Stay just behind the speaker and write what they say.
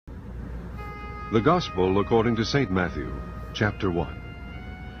The Gospel according to St. Matthew, chapter 1.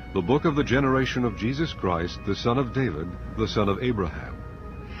 The book of the generation of Jesus Christ, the son of David, the son of Abraham.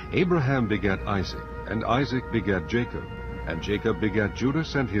 Abraham begat Isaac, and Isaac begat Jacob, and Jacob begat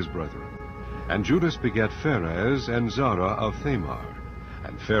Judas and his brethren. And Judas begat Phares and Zara of Thamar.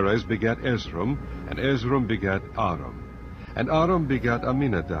 And Phares begat Esrom, and Esrom begat Aram. And Aram begat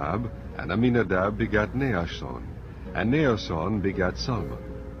Aminadab, and Aminadab begat Naasson, and Naasson begat Salmon.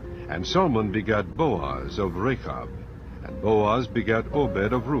 And Salmon begat Boaz of Rechab, and Boaz begat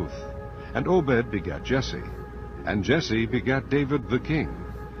Obed of Ruth, and Obed begat Jesse, and Jesse begat David the king,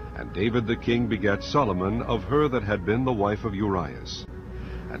 and David the king begat Solomon of her that had been the wife of Urias.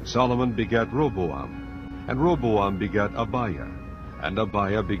 And Solomon begat Roboam, and Roboam begat Abiah, and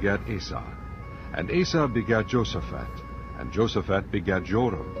Abiah begat Asa, and Asa begat Josaphat, and Josaphat begat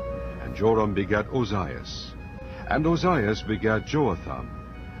Joram, and Joram begat Ozias, and Ozias begat Joatham,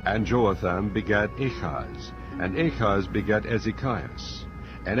 and Joatham begat Achaz, and Achaz begat Ezekias,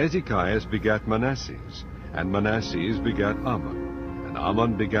 and Ezekias begat Manasses, and Manasses begat Ammon, and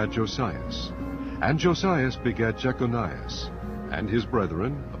Ammon begat Josias, and Josias begat Jeconias, and his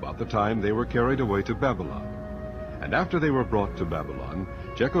brethren, about the time they were carried away to Babylon. And after they were brought to Babylon,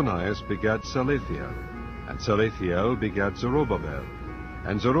 Jeconias begat Salathiel, and Salathiel begat Zerubbabel,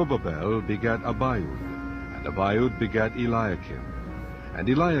 and Zerubbabel begat Abiud, and Abiud begat Eliakim, and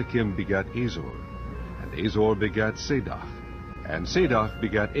Eliakim begat Azor, and Azor begat Sadah, and Sadah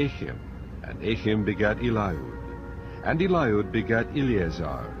begat Achim, and Achim begat Eliud, and Eliud begat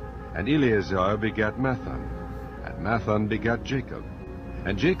Eleazar, and Eleazar begat Mathan, and Mathan begat Jacob,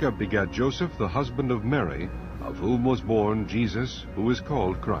 and Jacob begat Joseph the husband of Mary, of whom was born Jesus, who is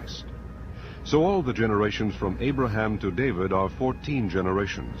called Christ. So all the generations from Abraham to David are 14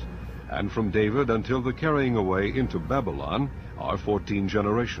 generations, and from David until the carrying away into Babylon are 14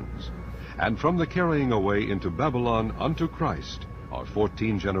 generations, and from the carrying away into Babylon unto Christ are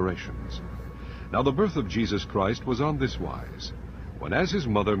 14 generations. Now the birth of Jesus Christ was on this wise. When as his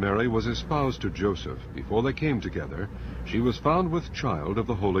mother Mary was espoused to Joseph, before they came together, she was found with child of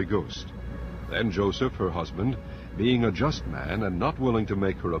the Holy Ghost. Then Joseph, her husband, being a just man, and not willing to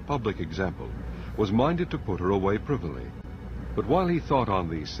make her a public example, was minded to put her away privily. But while he thought on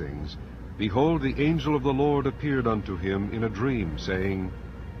these things, behold, the angel of the Lord appeared unto him in a dream, saying,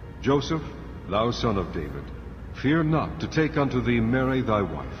 Joseph, thou son of David, fear not to take unto thee Mary thy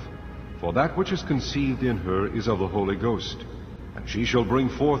wife, for that which is conceived in her is of the Holy Ghost. And she shall bring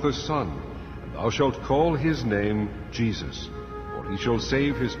forth a son, and thou shalt call his name Jesus, for he shall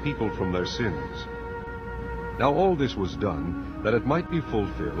save his people from their sins. Now all this was done, that it might be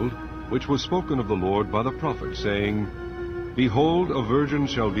fulfilled, which was spoken of the Lord by the prophet, saying, Behold, a virgin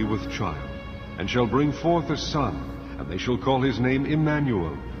shall be with child, and shall bring forth a son, and they shall call his name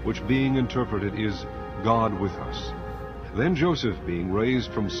Emmanuel, which being interpreted is, God with us. Then Joseph, being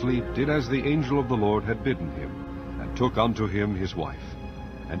raised from sleep, did as the angel of the Lord had bidden him, and took unto him his wife,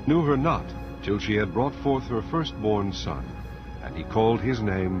 and knew her not till she had brought forth her firstborn son, and he called his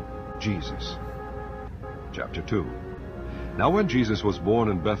name Jesus. Chapter 2. Now when Jesus was born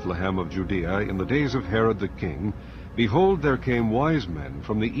in Bethlehem of Judea in the days of Herod the king, behold, there came wise men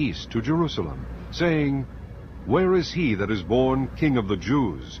from the east to Jerusalem, saying, Where is he that is born King of the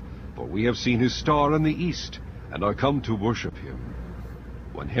Jews? For we have seen his star in the east, and are come to worship him.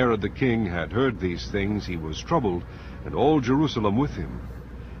 When Herod the king had heard these things, he was troubled, and all Jerusalem with him.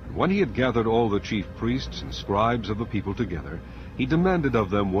 And when he had gathered all the chief priests and scribes of the people together, he demanded of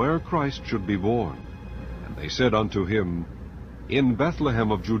them where Christ should be born. And they said unto him, In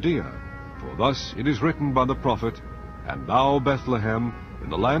Bethlehem of Judea, for thus it is written by the prophet, And thou, Bethlehem, in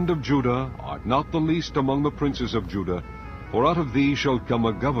the land of Judah, art not the least among the princes of Judah, for out of thee shall come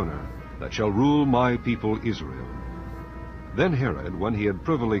a governor, that shall rule my people Israel. Then Herod, when he had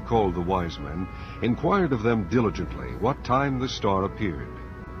privily called the wise men, inquired of them diligently what time the star appeared.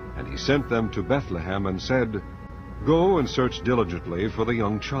 And he sent them to Bethlehem, and said, Go and search diligently for the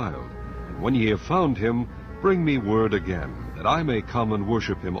young child, and when ye have found him, bring me word again, that I may come and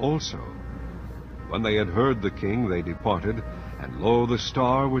worship him also. When they had heard the king, they departed, and lo, the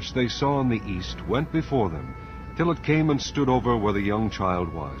star which they saw in the east went before them, till it came and stood over where the young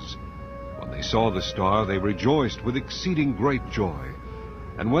child was. When they saw the star, they rejoiced with exceeding great joy.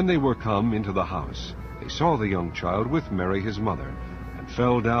 And when they were come into the house, they saw the young child with Mary his mother, and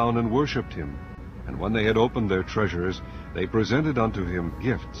fell down and worshipped him. And when they had opened their treasures, they presented unto him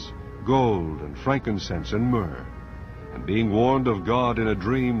gifts, gold, and frankincense, and myrrh. And being warned of God in a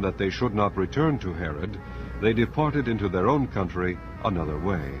dream that they should not return to Herod, they departed into their own country another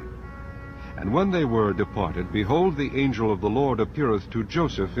way. And when they were departed, behold, the angel of the Lord appeareth to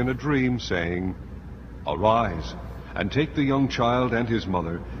Joseph in a dream, saying, Arise, and take the young child and his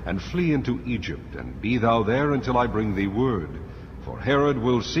mother, and flee into Egypt, and be thou there until I bring thee word. For Herod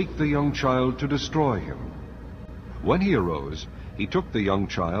will seek the young child to destroy him. When he arose, he took the young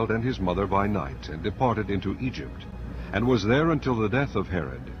child and his mother by night, and departed into Egypt, and was there until the death of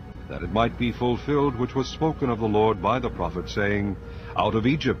Herod, that it might be fulfilled which was spoken of the Lord by the prophet, saying, Out of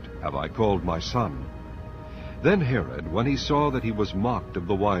Egypt have I called my son. Then Herod, when he saw that he was mocked of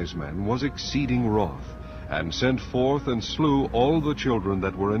the wise men, was exceeding wroth, and sent forth and slew all the children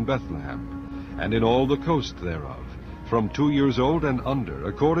that were in Bethlehem, and in all the coast thereof, from 2 years old and under,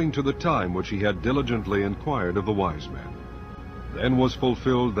 according to the time which he had diligently inquired of the wise men. Then was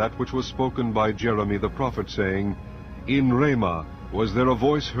fulfilled that which was spoken by Jeremy the prophet, saying, In Ramah was there a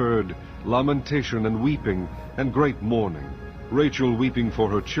voice heard, lamentation and weeping, and great mourning, Rachel weeping for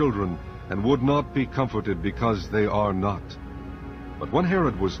her children, and would not be comforted, because they are not. But when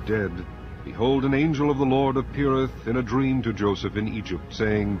Herod was dead, behold, an angel of the Lord appeareth in a dream to Joseph in Egypt,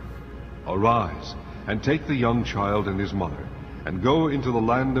 saying, Arise, and take the young child and his mother, and go into the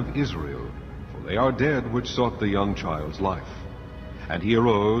land of Israel, for they are dead which sought the young child's life. And he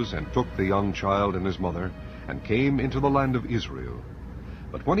arose, and took the young child and his mother, and came into the land of Israel.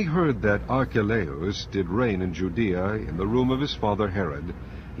 But when he heard that Archelaus did reign in Judea in the room of his father Herod,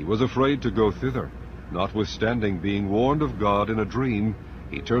 he was afraid to go thither. Notwithstanding, being warned of God in a dream,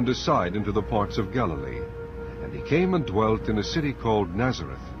 he turned aside into the parts of Galilee. And he came and dwelt in a city called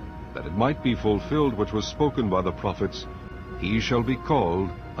Nazareth, that it might be fulfilled which was spoken by the prophets, He shall be called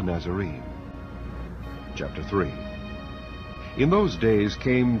a Nazarene. Chapter 3. In those days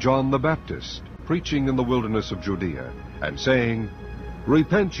came John the Baptist, preaching in the wilderness of Judea, and saying,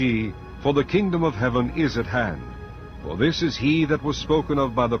 Repent ye, for the kingdom of heaven is at hand. For this is he that was spoken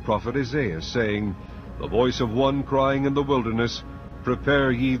of by the prophet Isaiah, saying, The voice of one crying in the wilderness,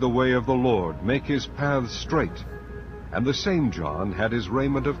 Prepare ye the way of the Lord, make his paths straight. And the same John had his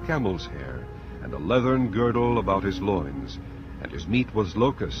raiment of camel's hair, and a leathern girdle about his loins, and his meat was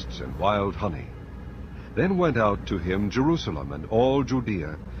locusts and wild honey. Then went out to him Jerusalem and all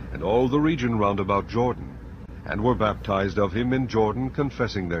Judea, and all the region round about Jordan, and were baptized of him in Jordan,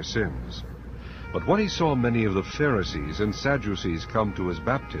 confessing their sins. But when he saw many of the Pharisees and Sadducees come to his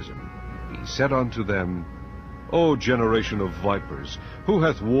baptism, he said unto them, O generation of vipers, who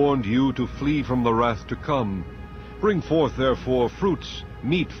hath warned you to flee from the wrath to come? Bring forth therefore fruits,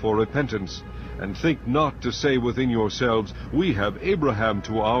 meet for repentance, and think not to say within yourselves, We have Abraham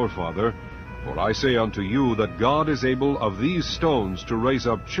to our father. For I say unto you that God is able of these stones to raise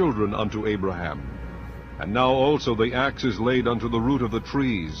up children unto Abraham. And now also the axe is laid unto the root of the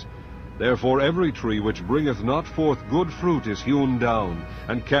trees. Therefore every tree which bringeth not forth good fruit is hewn down,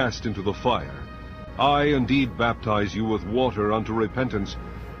 and cast into the fire. I indeed baptize you with water unto repentance,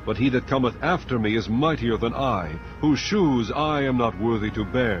 but he that cometh after me is mightier than I, whose shoes I am not worthy to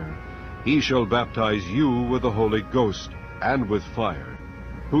bear. He shall baptize you with the Holy Ghost and with fire,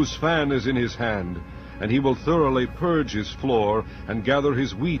 whose fan is in his hand, and he will thoroughly purge his floor, and gather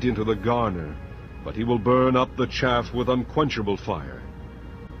his wheat into the garner, but he will burn up the chaff with unquenchable fire.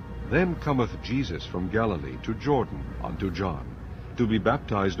 Then cometh Jesus from Galilee to Jordan unto John, to be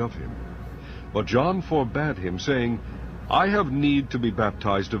baptized of him. But John forbade him, saying, I have need to be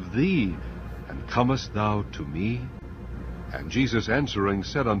baptized of thee, and comest thou to me? And Jesus answering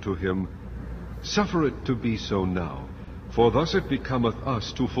said unto him, Suffer it to be so now, for thus it becometh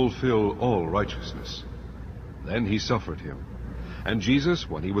us to fulfill all righteousness. Then he suffered him. And Jesus,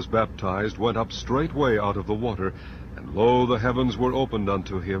 when he was baptized, went up straightway out of the water, and lo, the heavens were opened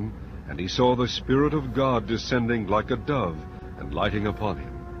unto him, and he saw the Spirit of God descending like a dove, and lighting upon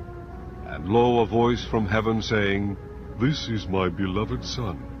him. And lo, a voice from heaven saying, This is my beloved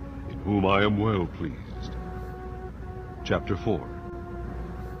Son, in whom I am well pleased. Chapter 4.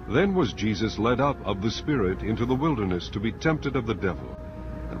 Then was Jesus led up of the Spirit into the wilderness to be tempted of the devil.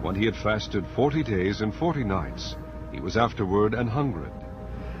 And when he had fasted 40 days and 40 nights, he was afterward an hungred.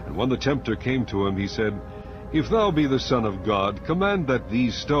 And when the tempter came to him, he said, If thou be the Son of God, command that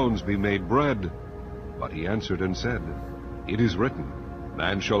these stones be made bread. But he answered and said, It is written,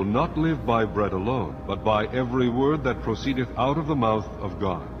 Man shall not live by bread alone, but by every word that proceedeth out of the mouth of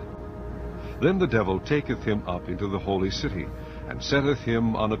God. Then the devil taketh him up into the holy city, and setteth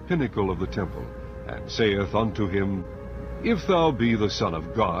him on a pinnacle of the temple, and saith unto him, If thou be the Son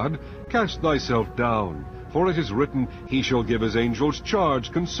of God, cast thyself down, for it is written, He shall give his angels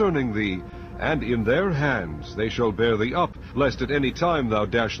charge concerning thee, and in their hands they shall bear thee up, lest at any time thou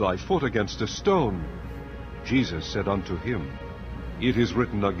dash thy foot against a stone. Jesus said unto him, It is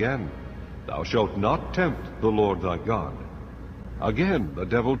written again, Thou shalt not tempt the Lord thy God. Again the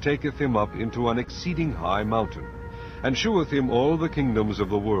devil taketh him up into an exceeding high mountain, and sheweth him all the kingdoms of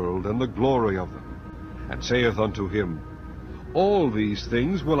the world, and the glory of them, and saith unto him, All these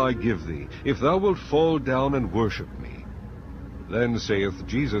things will I give thee, if thou wilt fall down and worship me. Then saith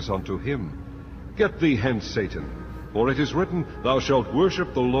Jesus unto him, Get thee hence, Satan, for it is written, Thou shalt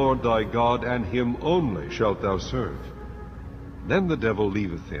worship the Lord thy God, and him only shalt thou serve. Then the devil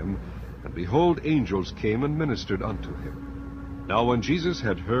leaveth him, and behold, angels came and ministered unto him. Now when Jesus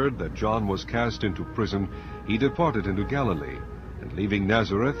had heard that John was cast into prison, he departed into Galilee, and leaving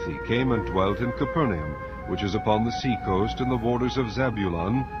Nazareth, he came and dwelt in Capernaum, which is upon the sea coast in the borders of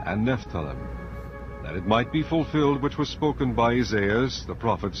Zebulun and Nephthalim, that it might be fulfilled which was spoken by Esaias the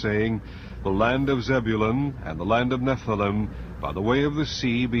prophet, saying, The land of Zebulun and the land of Nephthalim, by the way of the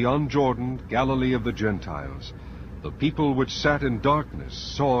sea, beyond Jordan, Galilee of the Gentiles. The people which sat in darkness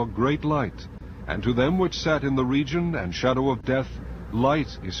saw great light, and to them which sat in the region and shadow of death,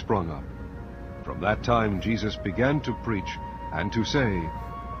 light is sprung up. From that time Jesus began to preach, and to say,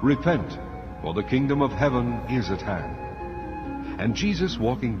 Repent, for the kingdom of heaven is at hand. And Jesus,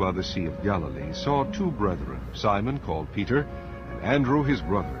 walking by the sea of Galilee, saw two brethren, Simon called Peter, and Andrew his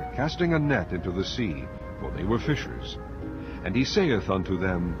brother, casting a net into the sea, for they were fishers. And he saith unto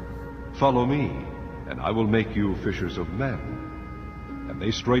them, Follow me, and I will make you fishers of men. And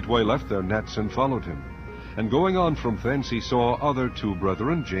they straightway left their nets and followed him. And going on from thence he saw other two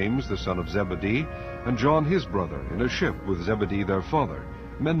brethren, James the son of Zebedee, and John his brother, in a ship with Zebedee their father,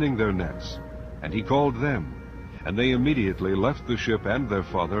 mending their nets. And he called them. And they immediately left the ship and their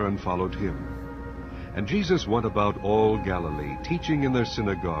father, and followed him. And Jesus went about all Galilee, teaching in their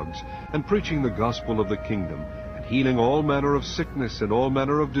synagogues, and preaching the gospel of the kingdom, and healing all manner of sickness and all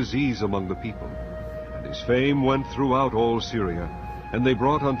manner of disease among the people. And his fame went throughout all Syria, and they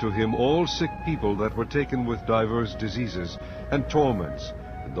brought unto him all sick people that were taken with divers diseases and torments,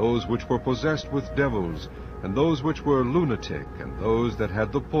 and those which were possessed with devils, and those which were lunatic, and those that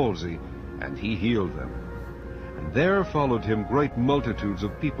had the palsy, and he healed them. And there followed him great multitudes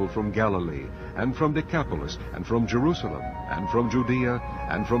of people from Galilee, and from Decapolis, and from Jerusalem, and from Judea,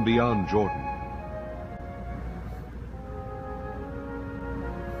 and from beyond Jordan.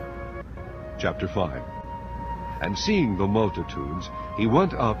 Chapter 5. And seeing the multitudes, he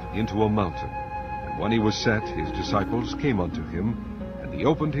went up into a mountain. And when he was set, his disciples came unto him, and he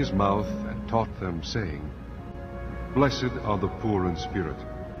opened his mouth, and taught them, saying, Blessed are the poor in spirit,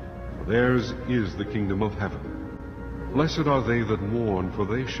 for theirs is the kingdom of heaven. Blessed are they that mourn, for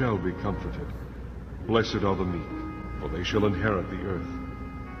they shall be comforted. Blessed are the meek, for they shall inherit the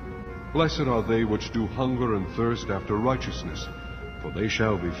earth. Blessed are they which do hunger and thirst after righteousness, for they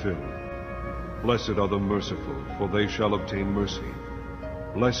shall be filled. Blessed are the merciful, for they shall obtain mercy.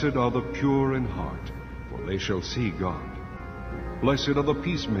 Blessed are the pure in heart, for they shall see God. Blessed are the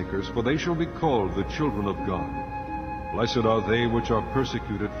peacemakers, for they shall be called the children of God. Blessed are they which are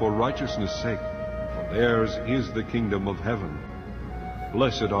persecuted for righteousness' sake, for theirs is the kingdom of heaven.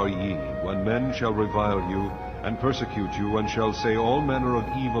 Blessed are ye, when men shall revile you, and persecute you, and shall say all manner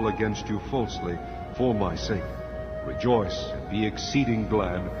of evil against you falsely, for my sake. Rejoice, and be exceeding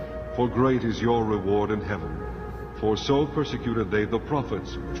glad, for great is your reward in heaven. For so persecuted they the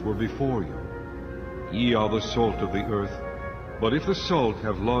prophets which were before you. Ye are the salt of the earth. But if the salt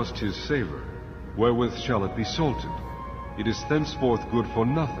have lost his savour, wherewith shall it be salted? It is thenceforth good for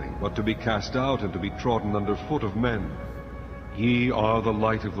nothing, but to be cast out, and to be trodden under foot of men. Ye are the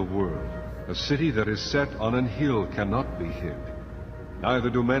light of the world. A city that is set on an hill cannot be hid. Neither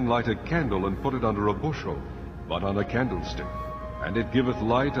do men light a candle, and put it under a bushel, but on a candlestick, and it giveth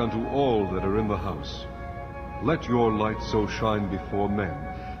light unto all that are in the house. Let your light so shine before men,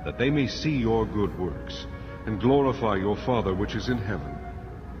 that they may see your good works, and glorify your Father which is in heaven.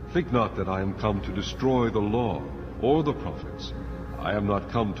 Think not that I am come to destroy the law, or the prophets. I am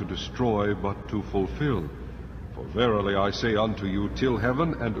not come to destroy, but to fulfill. For verily I say unto you, till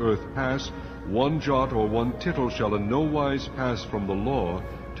heaven and earth pass, one jot or one tittle shall in no wise pass from the law,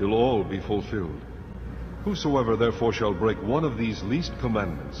 till all be fulfilled. Whosoever therefore shall break one of these least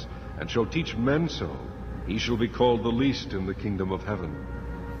commandments, and shall teach men so, he shall be called the least in the kingdom of heaven.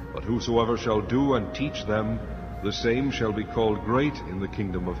 But whosoever shall do and teach them, the same shall be called great in the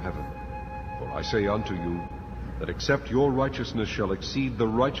kingdom of heaven. For I say unto you, that except your righteousness shall exceed the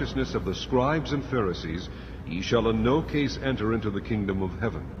righteousness of the scribes and Pharisees, ye shall in no case enter into the kingdom of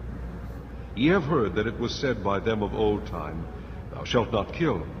heaven. Ye have heard that it was said by them of old time, Thou shalt not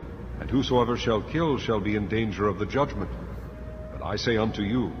kill, and whosoever shall kill shall be in danger of the judgment. But I say unto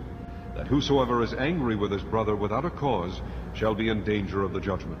you, that whosoever is angry with his brother without a cause shall be in danger of the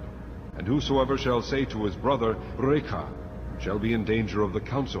judgment. And whosoever shall say to his brother, Rekha, shall be in danger of the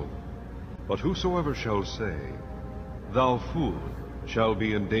council. But whosoever shall say, Thou fool, shall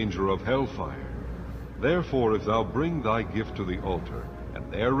be in danger of hellfire. Therefore if thou bring thy gift to the altar,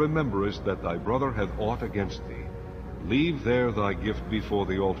 and there rememberest that thy brother hath aught against thee, leave there thy gift before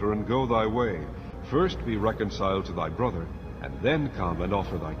the altar, and go thy way. First be reconciled to thy brother, and then come and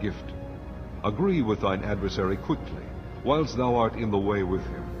offer thy gift. Agree with thine adversary quickly, whilst thou art in the way with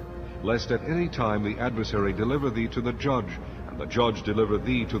him, lest at any time the adversary deliver thee to the judge, and the judge deliver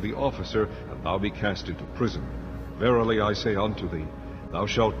thee to the officer, and thou be cast into prison. Verily I say unto thee, thou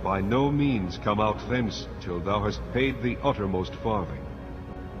shalt by no means come out thence till thou hast paid the uttermost farthing.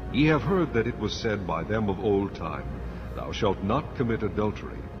 Ye have heard that it was said by them of old time, Thou shalt not commit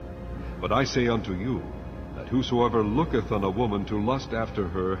adultery. But I say unto you, that whosoever looketh on a woman to lust after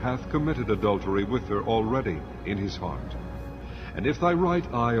her hath committed adultery with her already in his heart. And if thy right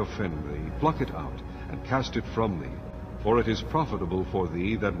eye offend thee, pluck it out, and cast it from thee. For it is profitable for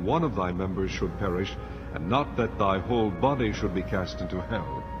thee that one of thy members should perish, and not that thy whole body should be cast into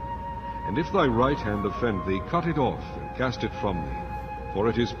hell. And if thy right hand offend thee, cut it off, and cast it from thee. For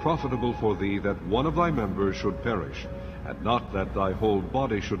it is profitable for thee that one of thy members should perish, and not that thy whole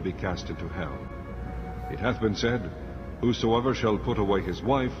body should be cast into hell. It hath been said, Whosoever shall put away his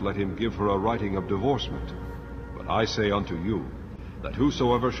wife, let him give her a writing of divorcement. But I say unto you, that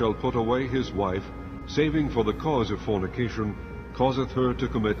whosoever shall put away his wife, saving for the cause of fornication, causeth her to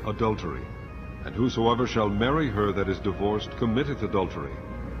commit adultery. And whosoever shall marry her that is divorced committeth adultery.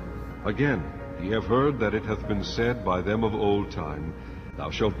 Again, ye have heard that it hath been said by them of old time,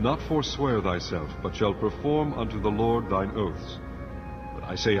 Thou shalt not forswear thyself, but shalt perform unto the Lord thine oaths. But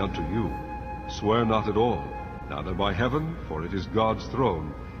I say unto you, Swear not at all, neither by heaven, for it is God's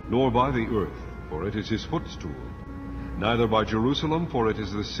throne, nor by the earth, for it is his footstool, neither by Jerusalem, for it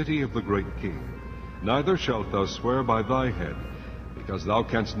is the city of the great King. Neither shalt thou swear by thy head, because thou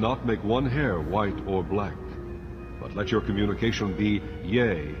canst not make one hair white or black. But let your communication be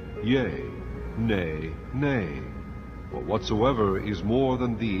yea, yea, nay, nay. For whatsoever is more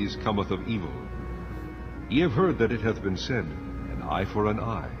than these cometh of evil. Ye have heard that it hath been said, An eye for an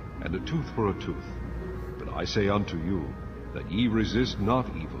eye, and a tooth for a tooth. But I say unto you, that ye resist not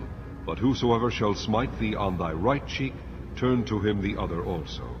evil, but whosoever shall smite thee on thy right cheek, turn to him the other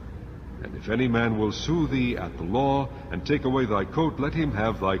also. And if any man will sue thee at the law, and take away thy coat, let him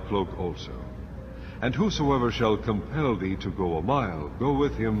have thy cloak also. And whosoever shall compel thee to go a mile, go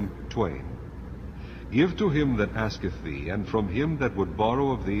with him twain. Give to him that asketh thee, and from him that would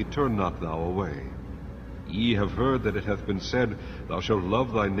borrow of thee turn not thou away. Ye have heard that it hath been said, Thou shalt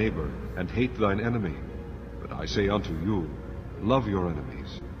love thy neighbor, and hate thine enemy. But I say unto you, Love your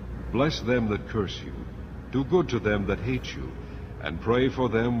enemies, bless them that curse you, do good to them that hate you, and pray for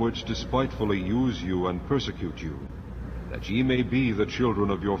them which despitefully use you and persecute you, that ye may be the children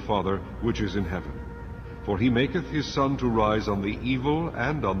of your Father which is in heaven. For he maketh his sun to rise on the evil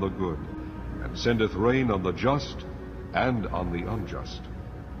and on the good, and sendeth rain on the just and on the unjust.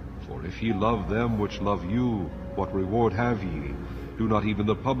 For if ye love them which love you, what reward have ye? Do not even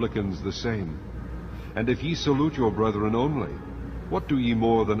the publicans the same? And if ye salute your brethren only, what do ye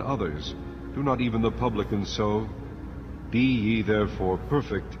more than others? Do not even the publicans so? Be ye therefore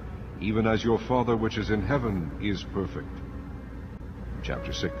perfect, even as your Father which is in heaven is perfect.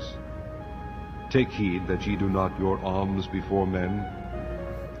 Chapter 6. Take heed that ye do not your alms before men,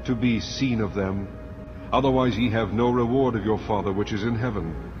 to be seen of them. Otherwise ye have no reward of your Father which is in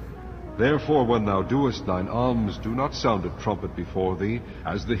heaven. Therefore when thou doest thine alms, do not sound a trumpet before thee,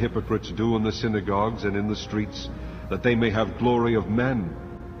 as the hypocrites do in the synagogues and in the streets, that they may have glory of men.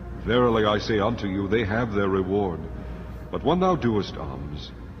 Verily I say unto you, they have their reward. But when thou doest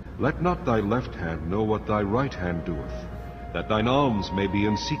alms, let not thy left hand know what thy right hand doeth, that thine alms may be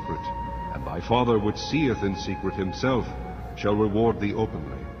in secret, and thy Father which seeth in secret himself shall reward thee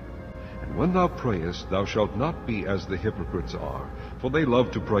openly. And when thou prayest, thou shalt not be as the hypocrites are, for they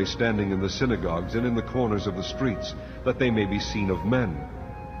love to pray standing in the synagogues and in the corners of the streets, that they may be seen of men.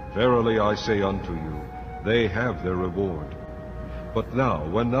 Verily I say unto you, they have their reward. But thou,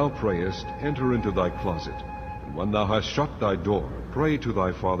 when thou prayest, enter into thy closet, and when thou hast shut thy door, pray to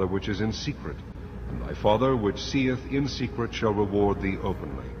thy Father which is in secret, and thy Father which seeth in secret shall reward thee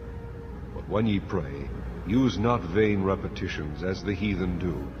openly. But when ye pray, use not vain repetitions, as the heathen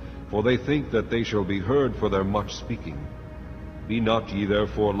do, for they think that they shall be heard for their much speaking. Be not ye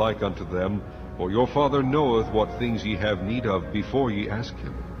therefore like unto them, for your Father knoweth what things ye have need of before ye ask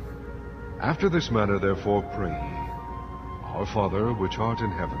him. After this manner therefore pray ye, Our Father which art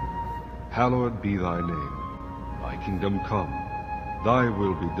in heaven, hallowed be thy name. Thy kingdom come. Thy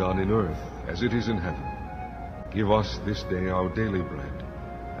will be done in earth as it is in heaven. Give us this day our daily bread,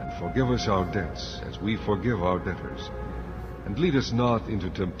 and forgive us our debts as we forgive our debtors. And lead us not into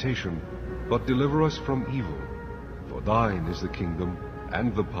temptation, but deliver us from evil. For thine is the kingdom,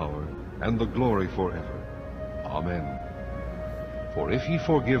 and the power, and the glory forever. Amen. For if ye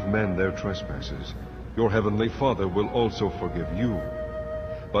forgive men their trespasses, your heavenly Father will also forgive you.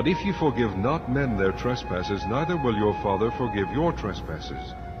 But if ye forgive not men their trespasses, neither will your Father forgive your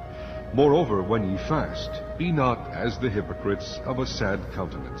trespasses. Moreover, when ye fast, be not as the hypocrites of a sad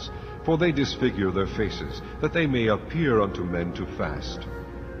countenance, for they disfigure their faces, that they may appear unto men to fast.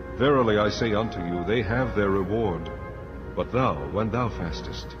 Verily I say unto you, they have their reward. But thou, when thou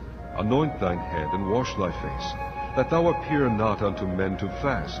fastest, anoint thine head, and wash thy face, that thou appear not unto men to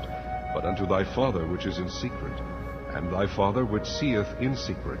fast, but unto thy Father which is in secret. And thy Father which seeth in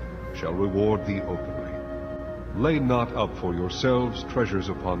secret shall reward thee openly. Lay not up for yourselves treasures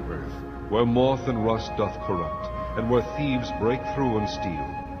upon earth, where moth and rust doth corrupt, and where thieves break through and steal.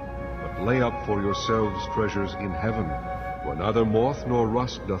 But lay up for yourselves treasures in heaven, where neither moth nor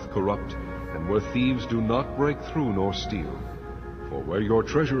rust doth corrupt, and where thieves do not break through nor steal. For where your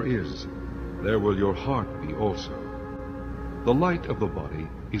treasure is, there will your heart be also. The light of the body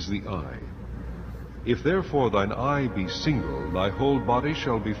is the eye. If therefore thine eye be single, thy whole body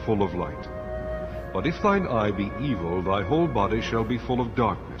shall be full of light. But if thine eye be evil, thy whole body shall be full of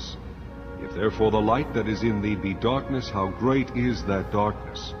darkness. If therefore the light that is in thee be darkness, how great is that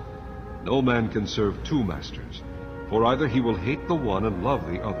darkness? No man can serve two masters, for either he will hate the one and love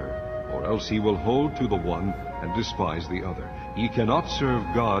the other, or else he will hold to the one and despise the other. Ye cannot serve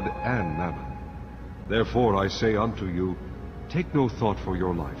God and mammon. Therefore I say unto you, take no thought for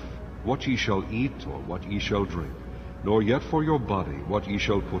your life, what ye shall eat, or what ye shall drink, nor yet for your body, what ye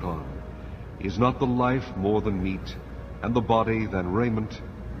shall put on. Is not the life more than meat, and the body than raiment?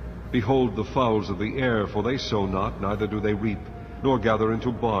 Behold the fowls of the air, for they sow not, neither do they reap, nor gather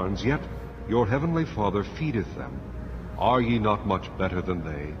into barns, yet your heavenly Father feedeth them. Are ye not much better than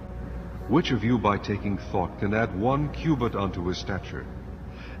they? Which of you by taking thought can add 1 cubit unto his stature?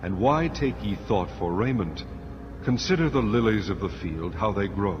 And why take ye thought for raiment? Consider the lilies of the field, how they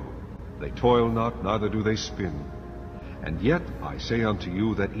grow. They toil not, neither do they spin. And yet I say unto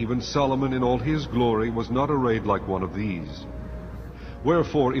you that even Solomon in all his glory was not arrayed like one of these.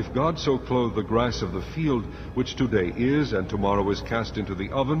 Wherefore, if God so clothe the grass of the field, which today is, and tomorrow is cast into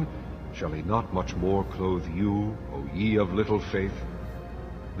the oven, shall he not much more clothe you, O ye of little faith?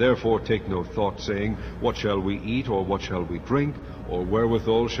 Therefore take no thought, saying, what shall we eat, or what shall we drink, or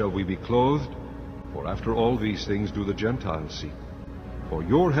wherewithal shall we be clothed? For after all these things do the Gentiles seek. For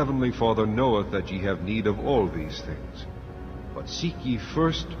your heavenly Father knoweth that ye have need of all these things. But seek ye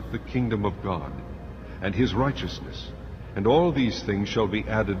first the kingdom of God, and his righteousness, and all these things shall be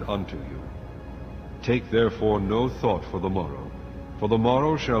added unto you. Take therefore no thought for the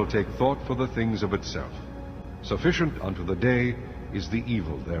morrow shall take thought for the things of itself. Sufficient unto the day is the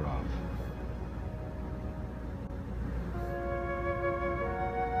evil thereof.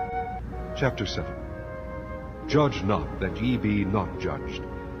 Chapter 7. Judge not, that ye be not judged.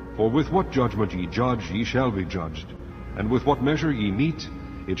 For with what judgment ye judge, ye shall be judged, and with what measure ye mete,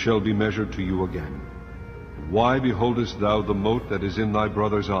 it shall be measured to you again. And why beholdest thou the mote that is in thy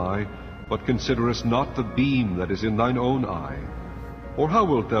brother's eye, but considerest not the beam that is in thine own eye? Or how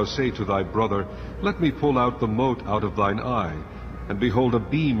wilt thou say to thy brother, let me pull out the mote out of thine eye, and behold, a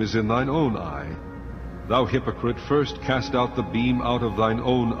beam is in thine own eye? Thou hypocrite, first cast out the beam out of thine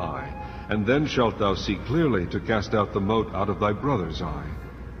own eye, and then shalt thou see clearly to cast out the mote out of thy brother's eye.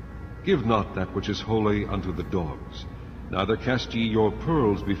 Give not that which is holy unto the dogs, neither cast ye your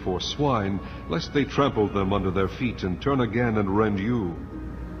pearls before swine, lest they trample them under their feet, and turn again and rend you.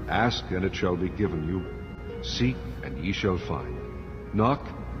 Ask, and it shall be given you. Seek, and ye shall find. Knock,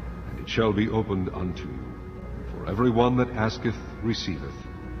 and it shall be opened unto you. For every one that asketh receiveth,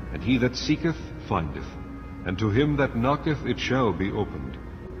 and he that seeketh findeth, and to him that knocketh it shall be opened.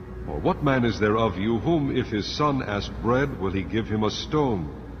 Or what man is there of you, whom if his son ask bread, will he give him a stone?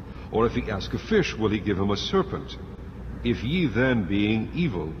 Or if he ask a fish, will he give him a serpent? If ye then, being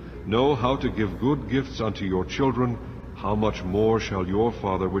evil, know how to give good gifts unto your children, how much more shall your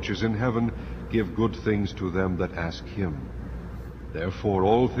Father which is in heaven give good things to them that ask him? Therefore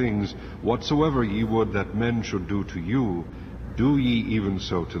all things, whatsoever ye would that men should do to you, do ye even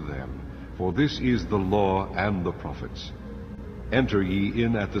so to them. For this is the law and the prophets. Enter ye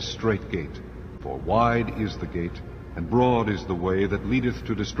in at the strait gate, for wide is the gate, and broad is the way that leadeth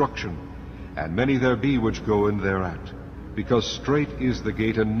to destruction, and many there be which go in thereat. Because strait is the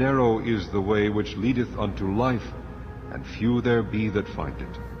gate, and narrow is the way which leadeth unto life, and few there be that find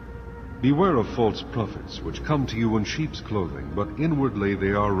it. Beware of false prophets, which come to you in sheep's clothing, but inwardly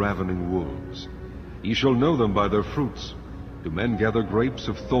they are ravening wolves. Ye shall know them by their fruits. Do men gather grapes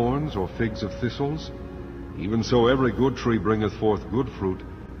of thorns, or figs of thistles? Even so every good tree bringeth forth good fruit,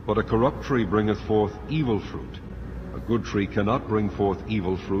 but a corrupt tree bringeth forth evil fruit. A good tree cannot bring forth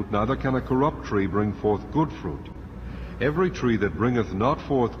evil fruit, neither can a corrupt tree bring forth good fruit. Every tree that bringeth not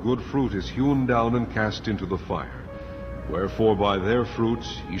forth good fruit is hewn down and cast into the fire. Wherefore by their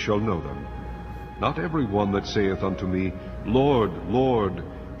fruits ye shall know them. Not every one that saith unto me, Lord, Lord,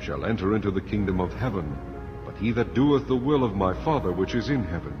 shall enter into the kingdom of heaven, but he that doeth the will of my Father which is in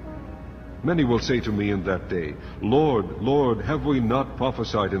heaven. Many will say to me in that day, Lord, Lord, have we not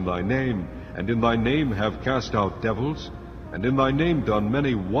prophesied in thy name, and in thy name have cast out devils, and in thy name done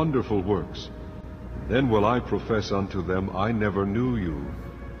many wonderful works? Then will I profess unto them, I never knew you.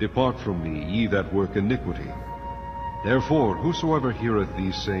 Depart from me, ye that work iniquity. Therefore, whosoever heareth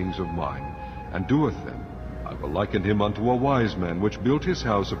these sayings of mine, and doeth them, I will liken him unto a wise man, which built his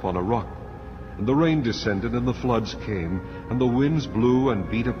house upon a rock. And the rain descended, and the floods came, and the winds blew and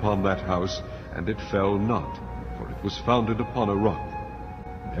beat upon that house, and it fell not, for it was founded upon a rock.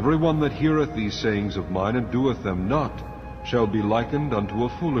 And every one that heareth these sayings of mine, and doeth them not, shall be likened unto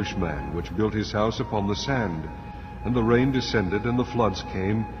a foolish man, which built his house upon the sand. And the rain descended, and the floods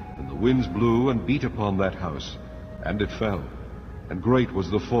came, and the winds blew and beat upon that house, and it fell, and great was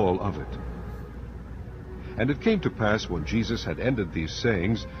the fall of it. And it came to pass, when Jesus had ended these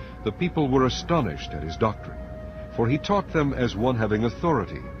sayings, the people were astonished at his doctrine, for he taught them as one having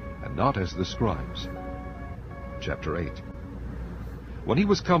authority, and not as the scribes. Chapter 8. When he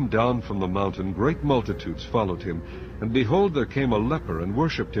was come down from the mountain, great multitudes followed him, and behold, there came a leper, and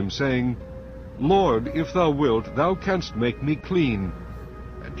worshipped him, saying, Lord, if thou wilt, thou canst make me clean.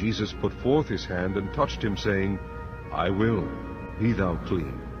 And Jesus put forth his hand, and touched him, saying, I will, be thou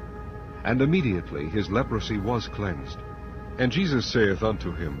clean. And immediately his leprosy was cleansed. And Jesus saith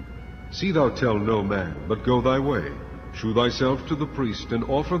unto him, See thou tell no man, but go thy way, shew thyself to the priest, and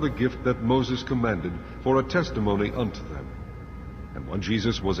offer the gift that Moses commanded, for a testimony unto them. And when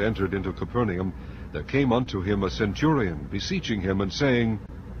Jesus was entered into Capernaum, there came unto him a centurion, beseeching him, and saying,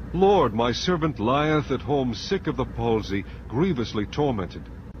 Lord, my servant lieth at home sick of the palsy, grievously tormented.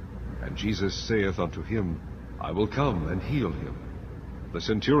 And Jesus saith unto him, I will come and heal him. The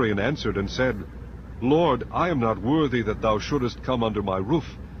centurion answered and said, Lord, I am not worthy that thou shouldest come under my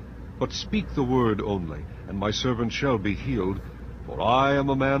roof, but speak the word only, and my servant shall be healed. For I am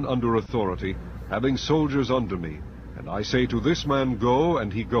a man under authority, having soldiers under me. And I say to this man, Go,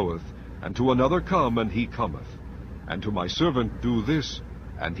 and he goeth, and to another, Come, and he cometh, and to my servant, Do this,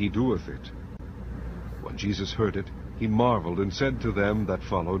 and he doeth it. When Jesus heard it, he marveled, and said to them that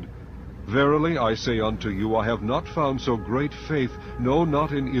followed, Verily I say unto you, I have not found so great faith, no,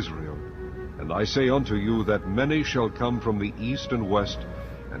 not in Israel. And I say unto you, that many shall come from the east and west,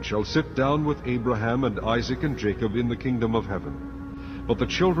 and shall sit down with Abraham and Isaac and Jacob in the kingdom of heaven. But the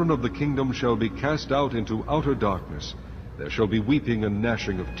children of the kingdom shall be cast out into outer darkness. There shall be weeping and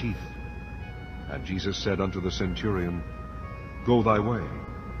gnashing of teeth. And Jesus said unto the centurion, Go thy way,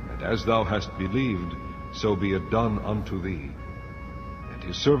 and as thou hast believed, so be it done unto thee.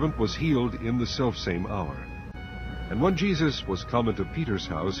 His servant was healed in the selfsame hour. And when Jesus was come into Peter's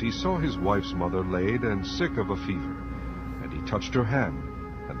house, he saw his wife's mother laid and sick of a fever. And he touched her hand,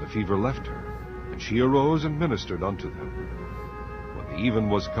 and the fever left her, and she arose and ministered unto them. When the even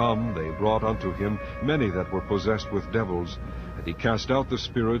was come, they brought unto him many that were possessed with devils, and he cast out the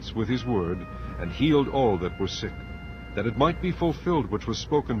spirits with his word, and healed all that were sick, that it might be fulfilled which was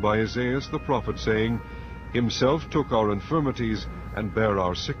spoken by Isaiah the prophet, saying, Himself took our infirmities, and bare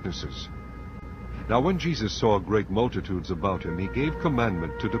our sicknesses. Now when Jesus saw great multitudes about him, he gave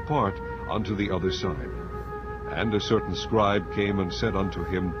commandment to depart unto the other side. And a certain scribe came and said unto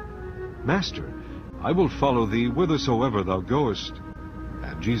him, Master, I will follow thee whithersoever thou goest.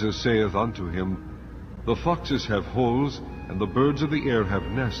 And Jesus saith unto him, The foxes have holes, and the birds of the air have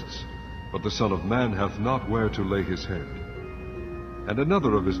nests, but the Son of Man hath not where to lay his head. And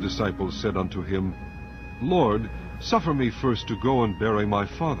another of his disciples said unto him, Lord, suffer me first to go and bury my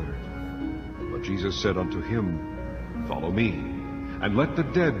father. But Jesus said unto him, Follow me, and let the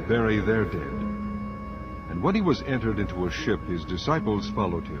dead bury their dead. And when he was entered into a ship, his disciples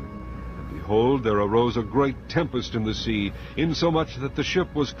followed him. And behold, there arose a great tempest in the sea, insomuch that the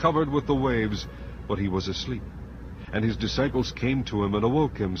ship was covered with the waves, but he was asleep. And his disciples came to him and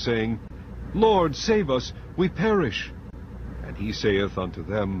awoke him, saying, Lord, save us, we perish. And he saith unto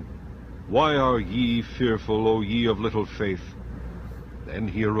them, Why are ye fearful, O ye of little faith? Then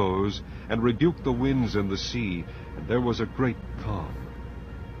he arose, and rebuked the winds and the sea, and there was a great calm.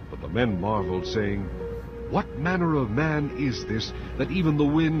 But the men marveled, saying, What manner of man is this, that even the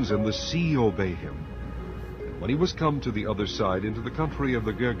winds and the sea obey him? And when he was come to the other side, into the country of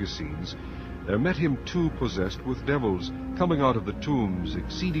the Gergesenes, there met him two possessed with devils, coming out of the tombs,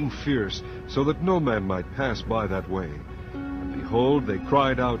 exceeding fierce, so that no man might pass by that way. And behold, they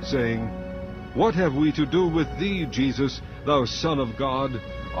cried out, saying, What have we to do with thee, Jesus, thou Son of God?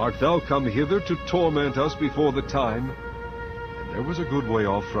 Art thou come hither to torment us before the time? And there was a good way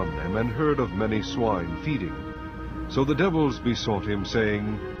off from them an herd of many swine feeding. So the devils besought him,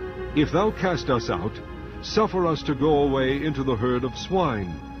 saying, If thou cast us out, suffer us to go away into the herd of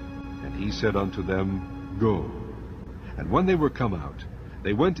swine. And he said unto them, Go. And when they were come out,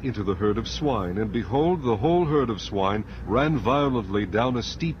 they went into the herd of swine, and behold, the whole herd of swine ran violently down a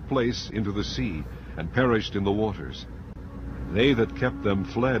steep place into the sea, and perished in the waters. And they that kept them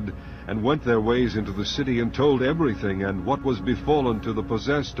fled, and went their ways into the city, and told everything, and what was befallen to the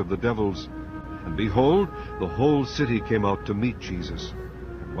possessed of the devils. And behold, the whole city came out to meet Jesus.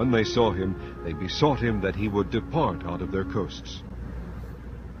 And when they saw him, they besought him that he would depart out of their coasts.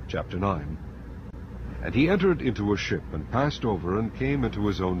 Chapter 9. And he entered into a ship, and passed over, and came into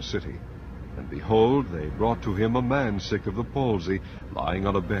his own city. And behold, they brought to him a man sick of the palsy, lying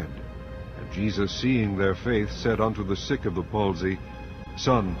on a bed. And Jesus, seeing their faith, said unto the sick of the palsy,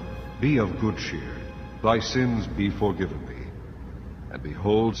 Son, be of good cheer, thy sins be forgiven thee. And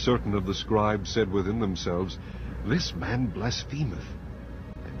behold, certain of the scribes said within themselves, This man blasphemeth.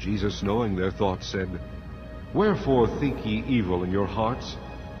 And Jesus, knowing their thoughts, said, Wherefore think ye evil in your hearts?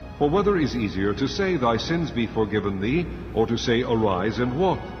 For whether is easier, to say, Thy sins be forgiven thee, or to say, Arise and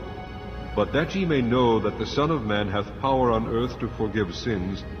walk? But that ye may know that the Son of Man hath power on earth to forgive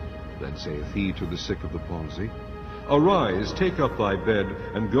sins, then saith he to the sick of the palsy, Arise, take up thy bed,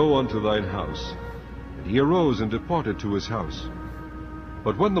 and go unto thine house. And he arose and departed to his house.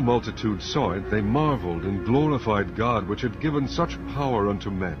 But when the multitude saw it, they marveled, and glorified God, which had given such power unto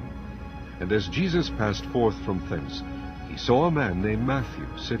men. And as Jesus passed forth from thence, he saw a man named Matthew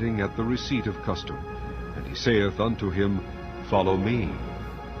sitting at the receipt of custom. And he saith unto him, Follow me.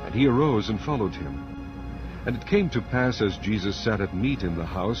 And he arose and followed him. And it came to pass, as Jesus sat at meat in the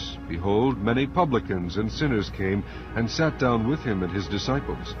house, behold, many publicans and sinners came, and sat down with him and his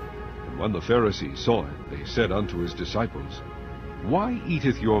disciples. And when the Pharisees saw it, they said unto his disciples, Why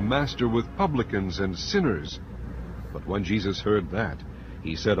eateth your master with publicans and sinners? But when Jesus heard that,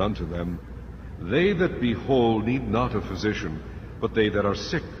 he said unto them, They that be whole need not a physician, but they that are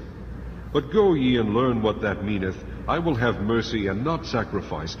sick. But go ye and learn what that meaneth, I will have mercy and not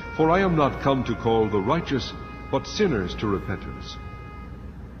sacrifice, for I am not come to call the righteous, but sinners to repentance.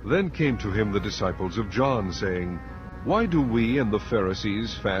 Then came to him the disciples of John, saying, Why do we and the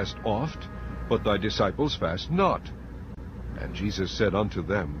Pharisees fast oft, but thy disciples fast not? And Jesus said unto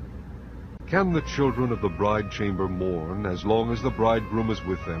them, Can the children of the bride chamber mourn, as long as the bridegroom is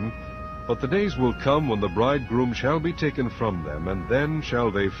with them? But the days will come when the bridegroom shall be taken from them, and then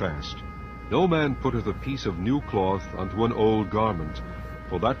shall they fast. No man putteth a piece of new cloth unto an old garment,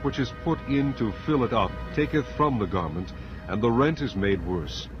 for that which is put in to fill it up taketh from the garment, and the rent is made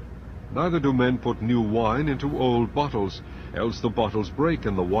worse. Neither do men put new wine into old bottles, else the bottles break,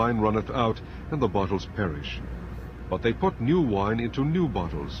 and the wine runneth out, and the bottles perish. But they put new wine into new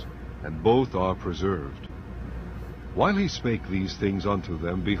bottles, and both are preserved. While he spake these things unto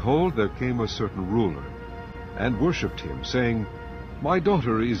them, behold, there came a certain ruler, and worshipped him, saying, My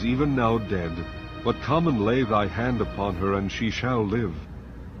daughter is even now dead, but come and lay thy hand upon her, and she shall live.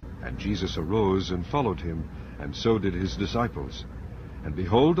 And Jesus arose and followed him, and so did his disciples. And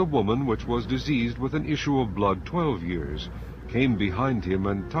behold, a woman which was diseased with an issue of blood 12 years, came behind him,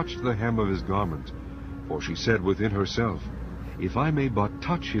 and touched the hem of his garment. For she said within herself, If I may but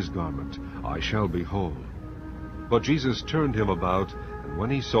touch his garment, I shall be whole. But Jesus turned him about, and when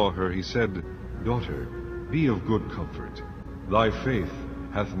he saw her, he said, Daughter, be of good comfort. Thy faith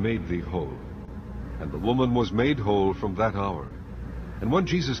hath made thee whole. And the woman was made whole from that hour. And when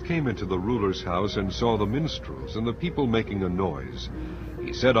Jesus came into the ruler's house, and saw the minstrels and the people making a noise,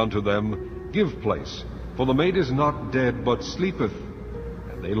 he said unto them, Give place, for the maid is not dead, but sleepeth.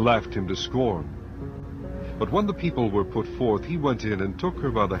 And they laughed him to scorn. But when the people were put forth, he went in and took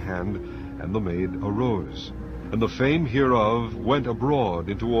her by the hand, and the maid arose. And the fame hereof went abroad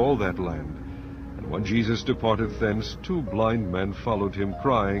into all that land. And when Jesus departed thence, 2 blind men followed him,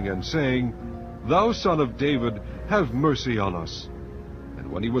 crying and saying, Thou Son of David, have mercy on us. And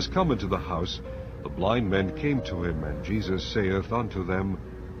when he was come into the house, the blind men came to him, and Jesus saith unto them,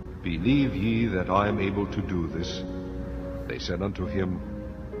 Believe ye that I am able to do this? They said unto him,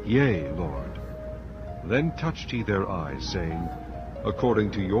 Yea, Lord. Then touched he their eyes, saying,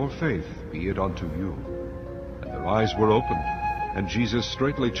 According to your faith be it unto you. And their eyes were opened, and Jesus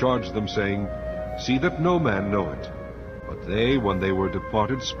straitly charged them, saying, See that no man know it. But they, when they were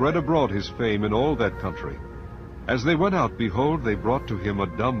departed, spread abroad his fame in all that country. As they went out, behold, they brought to him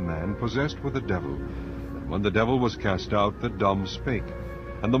a dumb man possessed with a devil. And when the devil was cast out, the dumb spake.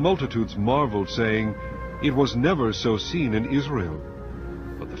 And the multitudes marveled, saying, It was never so seen in Israel.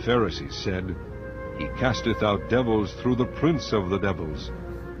 But the Pharisees said, He casteth out devils through the prince of the devils.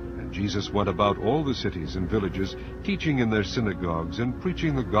 And Jesus went about all the cities and villages, teaching in their synagogues, and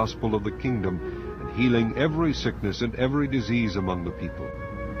preaching the gospel of the kingdom, and healing every sickness and every disease among the people.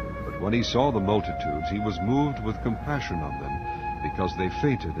 But when he saw the multitudes, he was moved with compassion on them, because they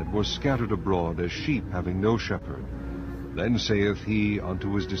fainted and were scattered abroad as sheep having no shepherd. Then saith he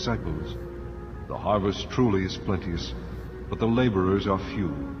unto his disciples, The harvest truly is plenteous, but the laborers are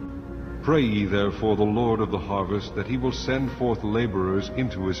few. Pray ye therefore the Lord of the harvest, that he will send forth laborers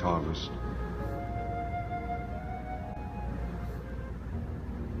into his harvest.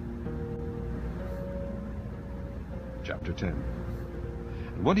 Chapter 10.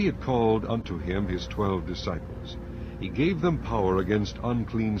 And when he had called unto him his 12 disciples, he gave them power against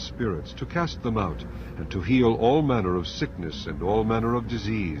unclean spirits, to cast them out, and to heal all manner of sickness and all manner of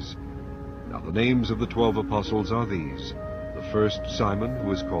disease. Now the names of the 12 apostles are these: the first Simon,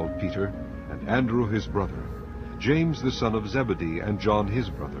 who is called Peter, and Andrew his brother, James the son of Zebedee, and John his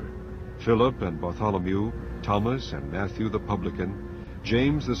brother, Philip and Bartholomew, Thomas and Matthew the publican,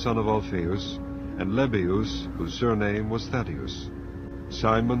 James the son of Alphaeus, and Lebbaeus, whose surname was Thaddeus,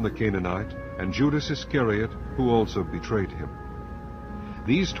 Simon the Canaanite, and Judas Iscariot, who also betrayed him.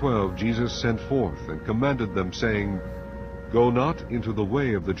 These 12 Jesus sent forth, and commanded them, saying, Go not into the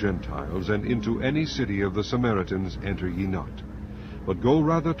way of the Gentiles, and into any city of the Samaritans enter ye not, but go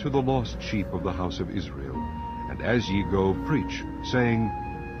rather to the lost sheep of the house of Israel. And as ye go, preach, saying,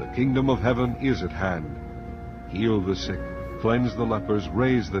 The kingdom of heaven is at hand. Heal the sick, cleanse the lepers,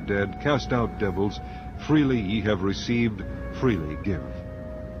 raise the dead, cast out devils. Freely ye have received, freely give.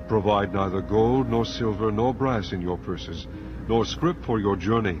 Provide neither gold, nor silver, nor brass in your purses, nor scrip for your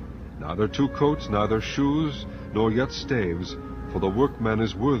journey, neither 2 coats, neither shoes, nor yet staves, for the workman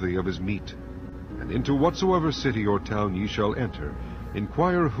is worthy of his meat. And into whatsoever city or town ye shall enter,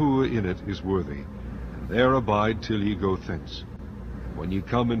 inquire who in it is worthy, and there abide till ye go thence. And when ye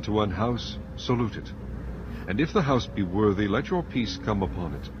come into an house, salute it. And if the house be worthy, let your peace come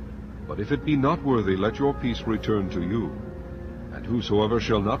upon it. But if it be not worthy, let your peace return to you. And whosoever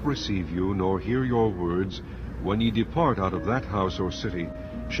shall not receive you, nor hear your words, when ye depart out of that house or city,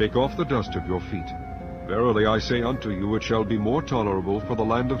 shake off the dust of your feet. Verily I say unto you, it shall be more tolerable for the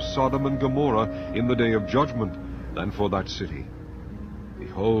land of Sodom and Gomorrah in the day of judgment than for that city.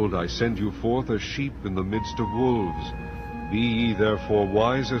 Behold, I send you forth as sheep in the midst of wolves. Be ye therefore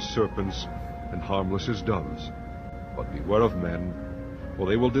wise as serpents, and harmless as doves. But beware of men, for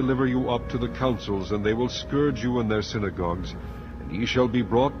they will deliver you up to the councils, and they will scourge you in their synagogues. And ye shall be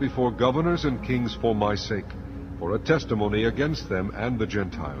brought before governors and kings for my sake, for a testimony against them and the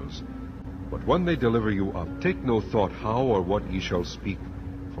Gentiles. But when they deliver you up, take no thought how or what ye shall speak,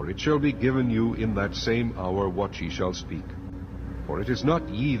 for it shall be given you in that same hour what ye shall speak. For it is not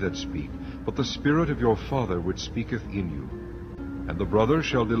ye that speak, but the Spirit of your Father which speaketh in you. And the brother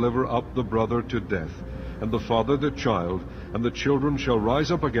shall deliver up the brother to death, and the father the child, and the children shall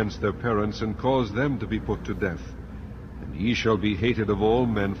rise up against their parents, and cause them to be put to death. And ye shall be hated of all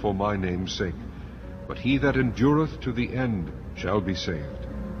men for my name's sake, but he that endureth to the end shall be saved.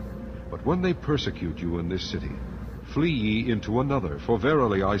 But when they persecute you in this city, flee ye into another. For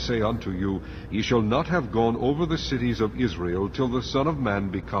verily I say unto you, ye shall not have gone over the cities of Israel till the Son of Man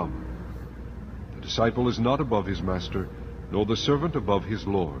be come. The disciple is not above his master, nor the servant above his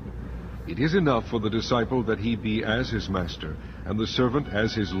Lord. It is enough for the disciple that he be as his master, and the servant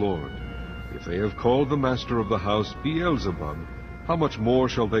as his Lord. If they have called the master of the house Beelzebub, how much more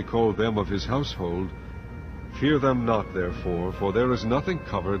shall they call them of his household? Fear them not, therefore, for there is nothing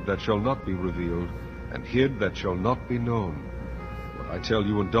covered that shall not be revealed, and hid that shall not be known. What I tell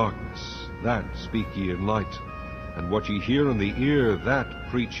you in darkness, that speak ye in light, and what ye hear in the ear, that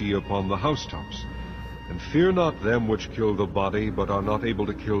preach ye upon the housetops. And fear not them which kill the body, but are not able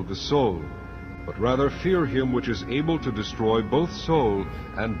to kill the soul, but rather fear him which is able to destroy both soul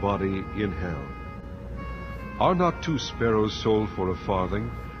and body in hell. Are not 2 sparrows sold for a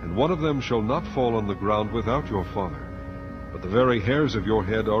farthing, and one of them shall not fall on the ground without your Father? But the very hairs of your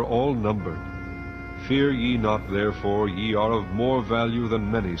head are all numbered. Fear ye not, therefore, ye are of more value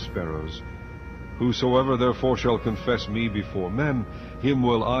than many sparrows. Whosoever therefore shall confess me before men, him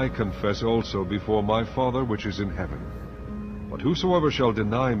will I confess also before my Father which is in heaven. But whosoever shall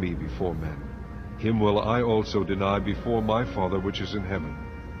deny me before men, him will I also deny before my Father which is in heaven.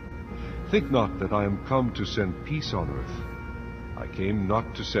 Think not that I am come to send peace on earth. I came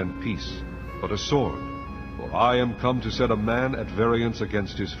not to send peace, but a sword. For I am come to set a man at variance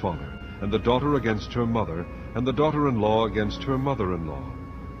against his father, and the daughter against her mother, and the daughter-in-law against her mother-in-law.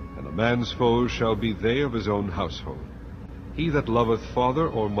 And a man's foes shall be they of his own household. He that loveth father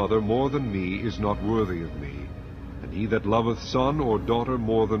or mother more than me is not worthy of me, and he that loveth son or daughter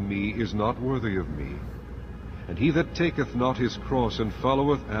more than me is not worthy of me. And he that taketh not his cross and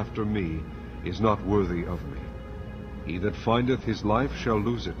followeth after me is not worthy of me. He that findeth his life shall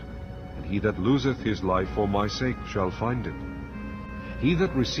lose it, and he that loseth his life for my sake shall find it. He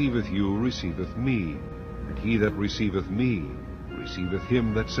that receiveth you receiveth me, and he that receiveth me receiveth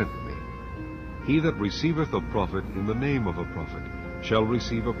him that sent me. He that receiveth a prophet in the name of a prophet shall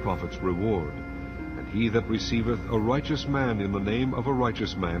receive a prophet's reward, and he that receiveth a righteous man in the name of a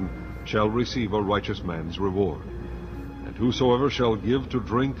righteous man shall receive a righteous man's reward. And whosoever shall give to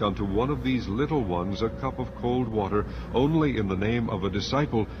drink unto one of these little ones a cup of cold water only in the name of a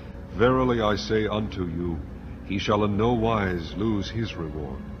disciple, verily I say unto you, he shall in no wise lose his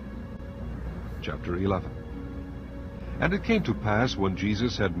reward. Chapter 11. And it came to pass, when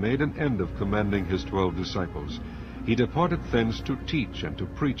Jesus had made an end of commanding his 12 disciples, he departed thence to teach and to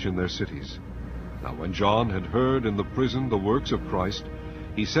preach in their cities. Now when John had heard in the prison the works of Christ,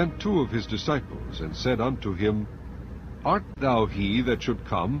 he sent 2 of his disciples, and said unto him, Art thou he that should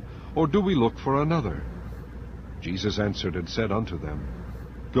come, or do we look for another? Jesus answered and said unto them,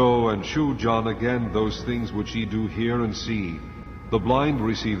 Go and shew John again those things which ye do hear and see. The blind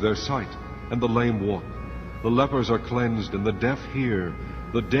receive their sight, and the lame walk. The lepers are cleansed, and the deaf hear.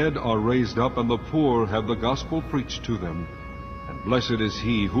 The dead are raised up, and the poor have the gospel preached to them. And blessed is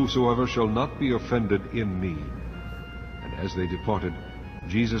he whosoever shall not be offended in me. And as they departed,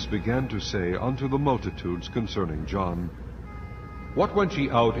 Jesus began to say unto the multitudes concerning John, What went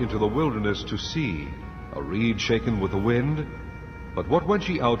ye out into the wilderness to see? A reed shaken with the wind? But what went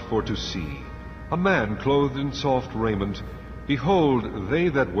ye out for to see? A man clothed in soft raiment? Behold, they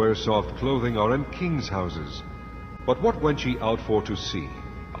that wear soft clothing are in kings' houses. But what went ye out for to see?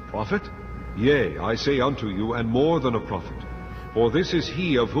 A prophet? Yea, I say unto you, and more than a prophet. For this is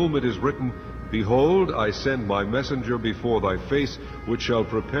he of whom it is written, Behold, I send my messenger before thy face, which shall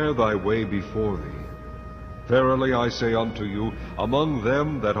prepare thy way before thee. Verily I say unto you, among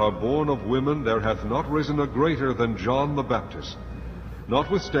them that are born of women there hath not risen a greater than John the Baptist.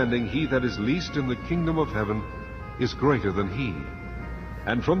 Notwithstanding, he that is least in the kingdom of heaven is greater than he.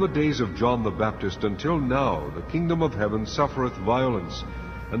 And from the days of John the Baptist until now the kingdom of heaven suffereth violence,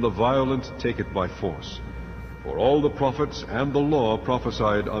 and the violent take it by force. For all the prophets and the law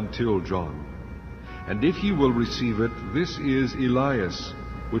prophesied until John. And if ye will receive it, this is Elias,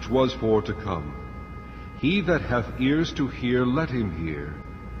 which was for to come. He that hath ears to hear, let him hear.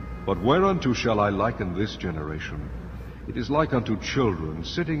 But whereunto shall I liken this generation? It is like unto children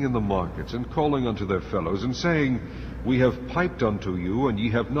sitting in the markets, and calling unto their fellows, and saying, We have piped unto you, and ye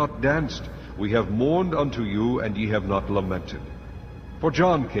have not danced. We have mourned unto you, and ye have not lamented. For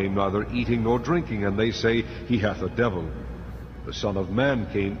John came neither eating nor drinking, and they say, He hath a devil. The Son of Man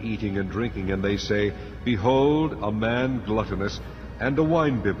came eating and drinking, and they say, Behold, a man gluttonous, and a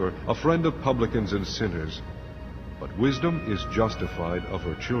winebibber, a friend of publicans and sinners. But wisdom is justified of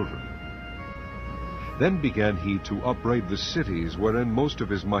her children. Then began he to upbraid the cities wherein most of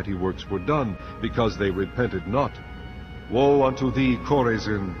his mighty works were done, because they repented not. Woe unto thee,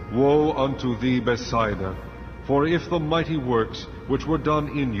 Chorazin! Woe unto thee, Bethsaida! For if the mighty works which were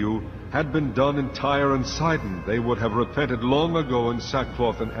done in you had been done in Tyre and Sidon, they would have repented long ago in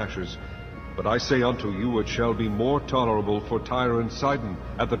sackcloth and ashes. But I say unto you, it shall be more tolerable for Tyre and Sidon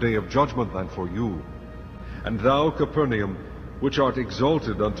at the day of judgment than for you. And thou, Capernaum, which art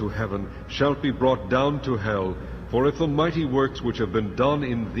exalted unto heaven, shalt be brought down to hell. For if the mighty works which have been done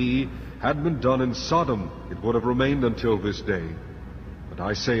in thee had been done in Sodom, it would have remained until this day. But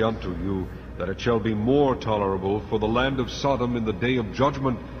I say unto you, that it shall be more tolerable for the land of Sodom in the day of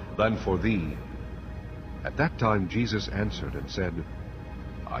judgment than for thee. At that time Jesus answered and said,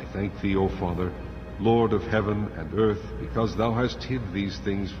 I thank thee, O Father, Lord of heaven and earth, because thou hast hid these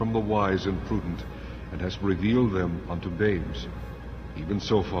things from the wise and prudent, and hast revealed them unto babes. Even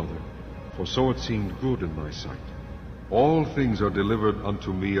so, Father, for so it seemed good in thy sight. All things are delivered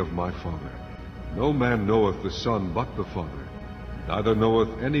unto me of my Father. No man knoweth the Son but the Father. Neither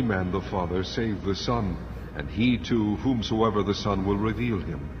knoweth any man the Father save the Son, and he too whomsoever the Son will reveal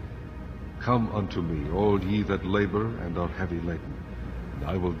him. Come unto me, all ye that labor and are heavy laden, and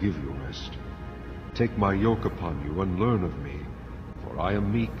I will give you rest. Take my yoke upon you, and learn of me, for I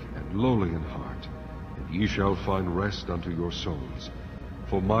am meek and lowly in heart, and ye shall find rest unto your souls.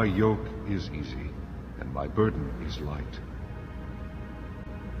 For my yoke is easy, and my burden is light.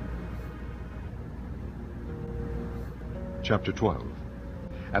 Chapter 12.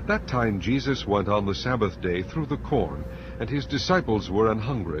 At that time Jesus went on the Sabbath day through the corn, and his disciples were an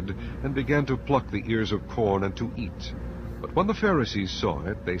hungred, and began to pluck the ears of corn and to eat. But when the Pharisees saw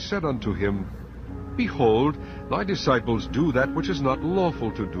it, they said unto him, Behold, thy disciples do that which is not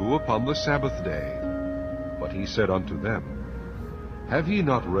lawful to do upon the Sabbath day. But he said unto them, Have ye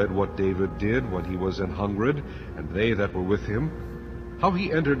not read what David did when he was an hungred, and they that were with him? How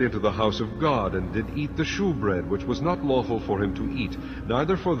he entered into the house of God, and did eat the shewbread, which was not lawful for him to eat,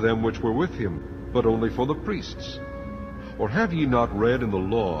 neither for them which were with him, but only for the priests. Or have ye not read in the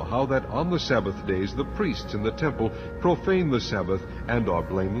law how that on the Sabbath days the priests in the temple profane the Sabbath, and are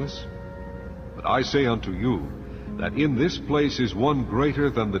blameless? But I say unto you, that in this place is one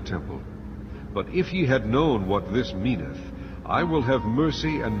greater than the temple. But if ye had known what this meaneth, I will have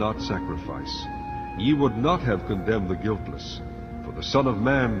mercy and not sacrifice, ye would not have condemned the guiltless. For the Son of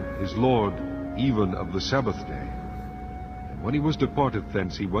Man is Lord even of the Sabbath day. And when he was departed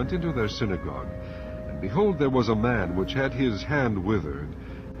thence, he went into their synagogue. And behold, there was a man which had his hand withered.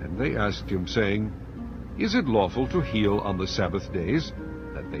 And they asked him, saying, Is it lawful to heal on the Sabbath days?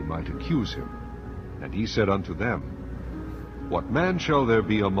 That they might accuse him. And he said unto them, What man shall there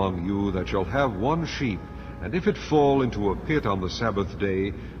be among you that shall have one sheep, and if it fall into a pit on the Sabbath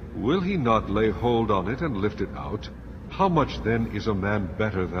day, will he not lay hold on it and lift it out? How much then is a man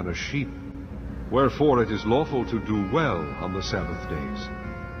better than a sheep? Wherefore it is lawful to do well on the Sabbath days.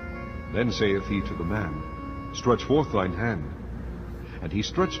 Then saith he to the man, Stretch forth thine hand. And he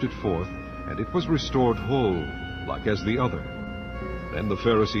stretched it forth, and it was restored whole, like as the other. Then the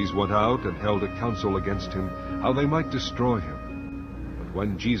Pharisees went out and held a council against him, how they might destroy him. But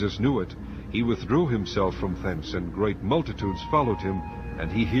when Jesus knew it, he withdrew himself from thence, and great multitudes followed him, and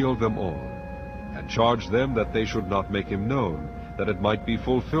he healed them all, and charged them that they should not make him known, that it might be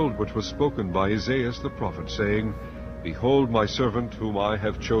fulfilled which was spoken by Isaiah the prophet, saying, Behold my servant whom I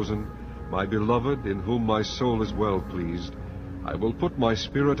have chosen, my beloved, in whom my soul is well pleased. I will put my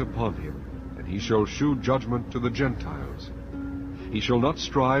spirit upon him, and he shall shew judgment to the Gentiles. He shall not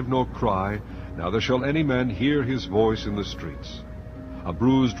strive nor cry, neither shall any man hear his voice in the streets. A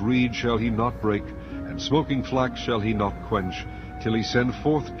bruised reed shall he not break, and smoking flax shall he not quench, till he send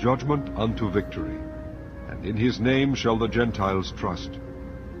forth judgment unto victory. And in his name shall the Gentiles trust.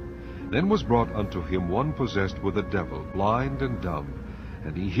 Then was brought unto him one possessed with a devil, blind and dumb,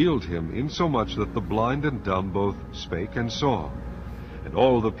 and he healed him, insomuch that the blind and dumb both spake and saw. And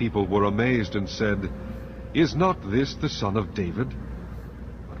all the people were amazed, and said, Is not this the son of David?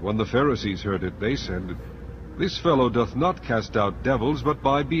 But when the Pharisees heard it, they said, This fellow doth not cast out devils, but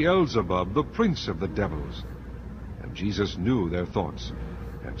by Beelzebub, the prince of the devils. And Jesus knew their thoughts,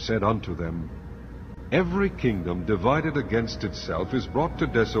 and said unto them, Every kingdom divided against itself is brought to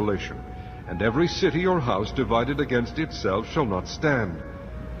desolation, and every city or house divided against itself shall not stand.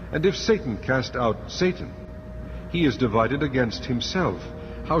 And if Satan cast out Satan, he is divided against himself.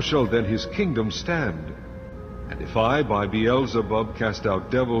 How shall then his kingdom stand? And if I by Beelzebub cast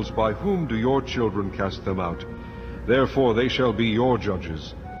out devils, by whom do your children cast them out? Therefore they shall be your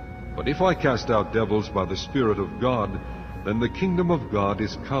judges. But if I cast out devils by the Spirit of God, then the kingdom of God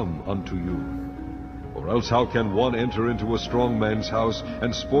is come unto you. Or else how can one enter into a strong man's house,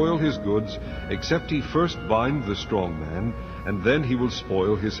 and spoil his goods, except he first bind the strong man, and then he will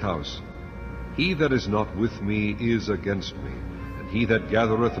spoil his house? He that is not with me is against me, and he that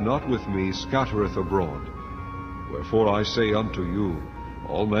gathereth not with me scattereth abroad. Wherefore I say unto you,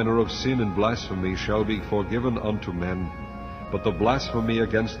 all manner of sin and blasphemy shall be forgiven unto men, but the blasphemy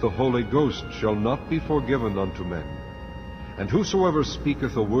against the Holy Ghost shall not be forgiven unto men. And whosoever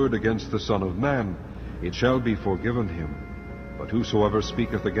speaketh a word against the Son of Man, it shall be forgiven him. But whosoever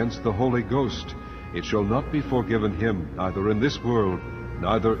speaketh against the Holy Ghost, it shall not be forgiven him, neither in this world,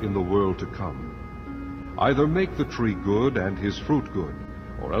 neither in the world to come. Either make the tree good, and his fruit good,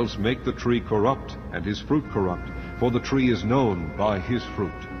 or else make the tree corrupt, and his fruit corrupt, for the tree is known by his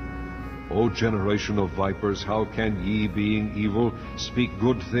fruit. O generation of vipers, how can ye, being evil, speak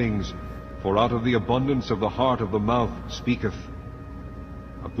good things? For out of the abundance of the heart of the mouth speaketh.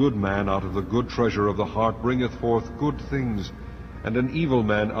 A good man out of the good treasure of the heart bringeth forth good things, and an evil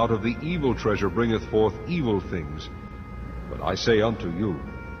man out of the evil treasure bringeth forth evil things. But I say unto you,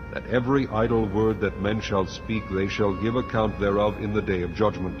 that every idle word that men shall speak, they shall give account thereof in the day of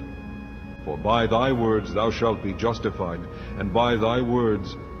judgment. For by thy words thou shalt be justified, and by thy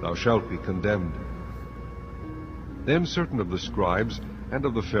words thou shalt be condemned. Then certain of the scribes and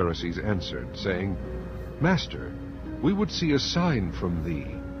of the Pharisees answered, saying, Master, we would see a sign from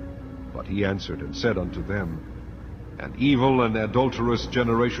thee. But he answered and said unto them, An evil and adulterous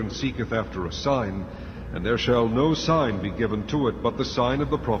generation seeketh after a sign, and there shall no sign be given to it but the sign of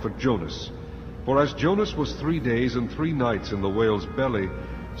the prophet Jonas. For as Jonas was 3 days and 3 nights in the whale's belly,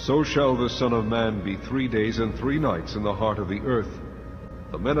 so shall the Son of Man be 3 days and 3 nights in the heart of the earth.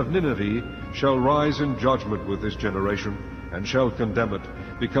 The men of Nineveh shall rise in judgment with this generation, and shall condemn it,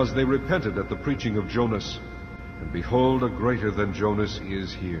 because they repented at the preaching of Jonas. And behold, a greater than Jonas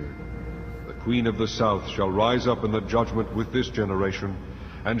is here. The queen of the south shall rise up in the judgment with this generation,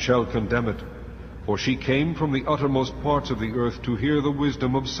 and shall condemn it. For she came from the uttermost parts of the earth to hear the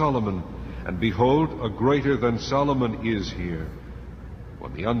wisdom of Solomon, and behold, a greater than Solomon is here.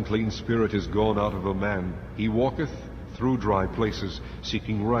 When the unclean spirit is gone out of a man, he walketh through dry places,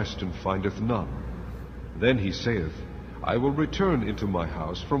 seeking rest, and findeth none. Then he saith, I will return into my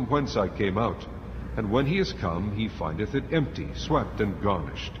house from whence I came out. And when he is come, he findeth it empty, swept, and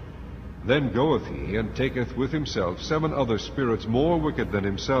garnished. Then goeth he, and taketh with himself 7 other spirits more wicked than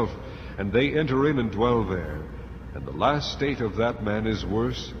himself, and they enter in and dwell there. And the last state of that man is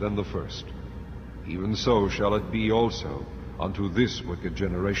worse than the first. Even so shall it be also unto this wicked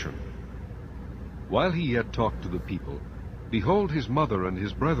generation. While he yet talked to the people, behold, his mother and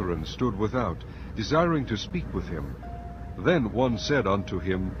his brethren stood without, desiring to speak with him. Then one said unto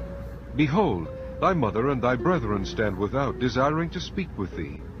him, Behold, thy mother and thy brethren stand without, desiring to speak with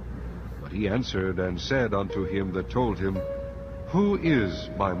thee. But he answered and said unto him that told him, Who is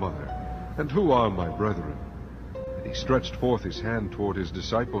my mother, and who are my brethren? And he stretched forth his hand toward his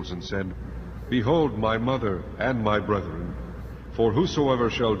disciples, and said, Behold my mother and my brethren. For whosoever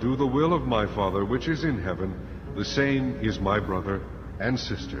shall do the will of my Father which is in heaven, the same is my brother, and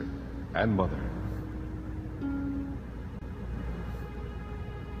sister, and mother.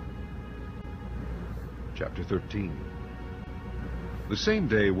 Chapter 13. The same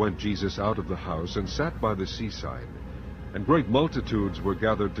day went Jesus out of the house, and sat by the seaside. And great multitudes were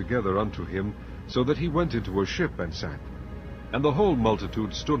gathered together unto him, so that he went into a ship and sat. And the whole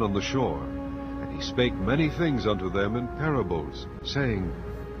multitude stood on the shore. And he spake many things unto them in parables, saying,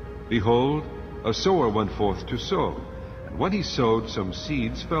 Behold, a sower went forth to sow. And when he sowed, some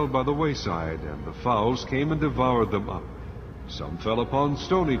seeds fell by the wayside, and the fowls came and devoured them up. Some fell upon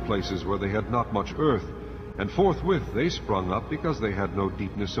stony places where they had not much earth, and forthwith they sprung up, because they had no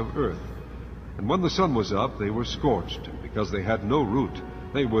deepness of earth. And when the sun was up, they were scorched, and because they had no root,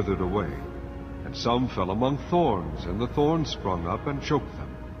 they withered away. And some fell among thorns, and the thorns sprung up and choked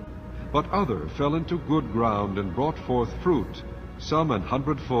them. But other fell into good ground, and brought forth fruit, some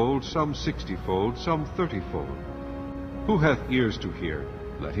 100-fold, some 60-fold, some 30-fold. Who hath ears to hear,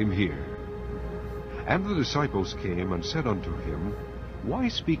 let him hear. And the disciples came and said unto him, Why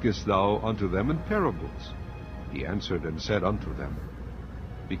speakest thou unto them in parables? He answered and said unto them,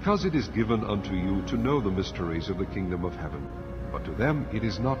 Because it is given unto you to know the mysteries of the kingdom of heaven, but to them it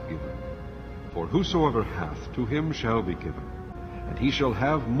is not given. For whosoever hath, to him shall be given, and he shall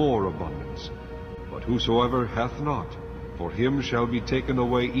have more abundance. But whosoever hath not, for him shall be taken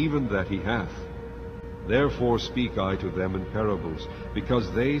away even that he hath. Therefore speak I to them in parables,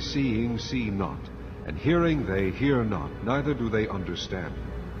 because they seeing see not, and hearing they hear not, neither do they understand.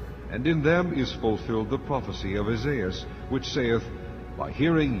 And in them is fulfilled the prophecy of Isaiah, which saith, By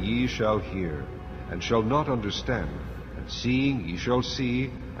hearing ye shall hear, and shall not understand, and seeing ye shall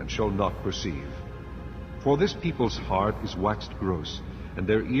see, and shall not perceive. For this people's heart is waxed gross, and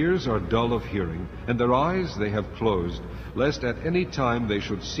their ears are dull of hearing, and their eyes they have closed, lest at any time they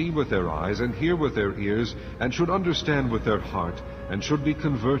should see with their eyes, and hear with their ears, and should understand with their heart, and should be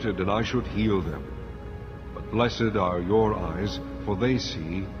converted, and I should heal them. But blessed are your eyes, for they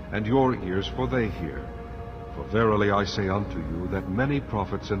see, and your ears, for they hear. For verily I say unto you, that many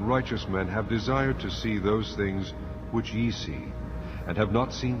prophets and righteous men have desired to see those things which ye see, and have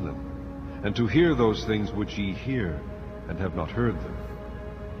not seen them, and to hear those things which ye hear, and have not heard them.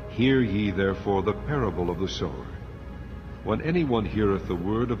 Hear ye therefore the parable of the sower. When any one heareth the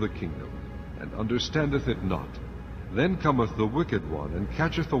word of the kingdom, and understandeth it not, then cometh the wicked one, and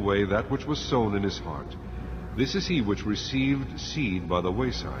catcheth away that which was sown in his heart. This is he which received seed by the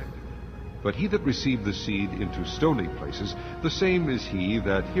wayside. But he that received the seed into stony places, the same is he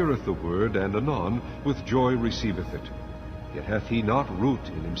that heareth the word, and anon with joy receiveth it. Yet hath he not root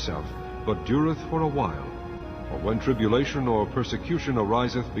in himself, but dureth for a while. For when tribulation or persecution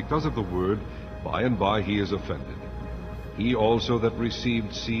ariseth because of the word, by and by he is offended. He also that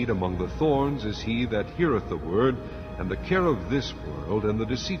received seed among the thorns is he that heareth the word, and the care of this world and the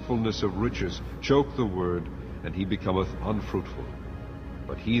deceitfulness of riches choke the word, and he becometh unfruitful.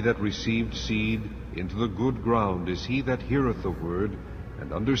 But he that received seed into the good ground is he that heareth the word,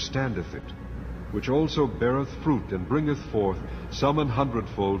 and understandeth it, which also beareth fruit, and bringeth forth some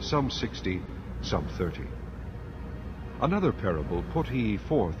 100-fold, some 60, some 30. Another parable put he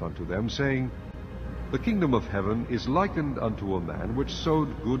forth unto them, saying, The kingdom of heaven is likened unto a man which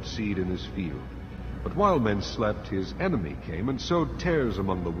sowed good seed in his field. But while men slept, his enemy came and sowed tares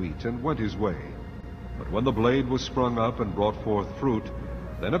among the wheat, and went his way. But when the blade was sprung up and brought forth fruit,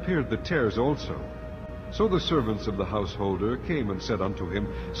 then appeared the tares also. So the servants of the householder came and said unto him,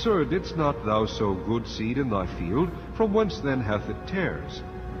 Sir, didst not thou sow good seed in thy field? From whence then hath it tares?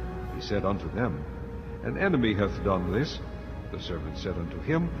 He said unto them, An enemy hath done this. The servant said unto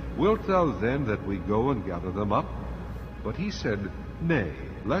him, Wilt thou then that we go and gather them up? But he said, Nay,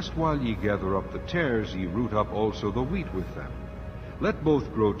 lest while ye gather up the tares, ye root up also the wheat with them. Let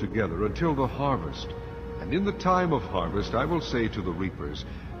both grow together until the harvest. And in the time of harvest I will say to the reapers,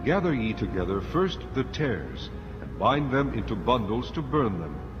 Gather ye together first the tares, and bind them into bundles to burn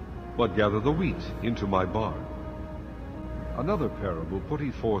them, but gather the wheat into my barn. Another parable put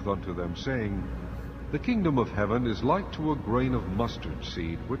he forth unto them, saying, The kingdom of heaven is like to a grain of mustard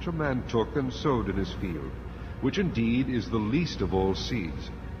seed, which a man took and sowed in his field, which indeed is the least of all seeds.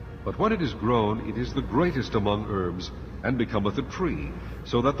 But when it is grown, it is the greatest among herbs, and becometh a tree,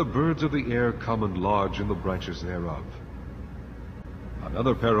 so that the birds of the air come and lodge in the branches thereof.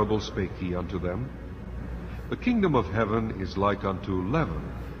 Another parable spake he unto them, The kingdom of heaven is like unto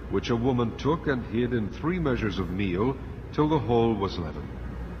leaven, which a woman took and hid in 3 measures of meal, till the whole was leavened.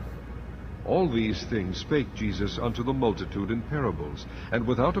 All these things spake Jesus unto the multitude in parables, and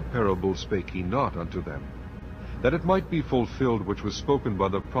without a parable spake he not unto them, that it might be fulfilled which was spoken by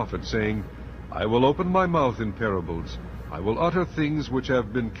the prophet, saying, I will open my mouth in parables, I will utter things which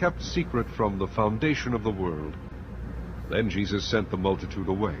have been kept secret from the foundation of the world. Then Jesus sent the multitude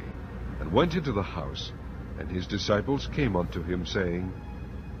away, and went into the house, and his disciples came unto him, saying,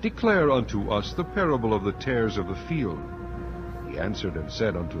 Declare unto us the parable of the tares of the field. He answered and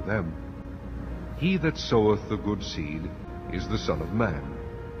said unto them, He that soweth the good seed is the Son of Man.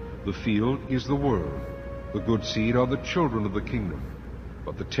 The field is the world. The good seed are the children of the kingdom,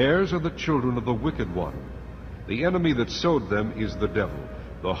 but the tares are the children of the wicked one. The enemy that sowed them is the devil.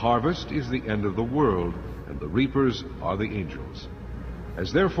 The harvest is the end of the world, and the reapers are the angels.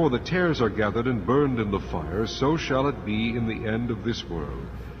 As therefore the tares are gathered and burned in the fire, so shall it be in the end of this world.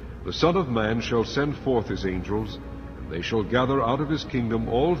 The Son of Man shall send forth his angels, and they shall gather out of his kingdom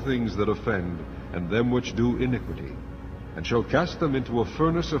all things that offend, and them which do iniquity, and shall cast them into a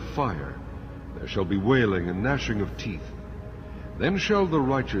furnace of fire. There shall be wailing and gnashing of teeth. Then shall the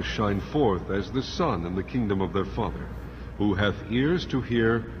righteous shine forth as the sun in the kingdom of their Father. Who hath ears to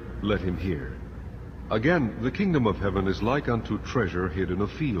hear, let him hear. Again, the kingdom of heaven is like unto treasure hid in a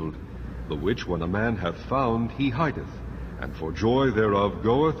field, the which when a man hath found, he hideth, and for joy thereof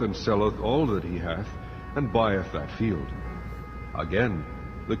goeth and selleth all that he hath, and buyeth that field. Again,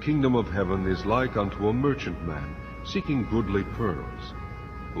 the kingdom of heaven is like unto a merchant man, seeking goodly pearls,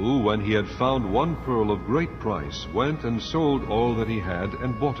 who, when he had found one pearl of great price, went and sold all that he had,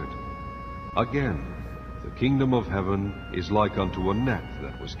 and bought it. Again, the kingdom of heaven is like unto a net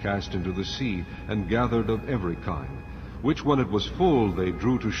that was cast into the sea, and gathered of every kind, which when it was full they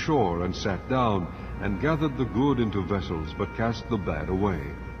drew to shore, and sat down, and gathered the good into vessels, but cast the bad away.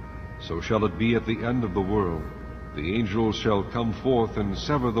 So shall it be at the end of the world. The angels shall come forth, and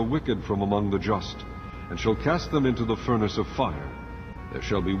sever the wicked from among the just, and shall cast them into the furnace of fire. There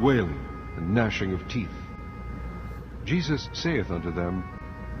shall be wailing and gnashing of teeth. Jesus saith unto them,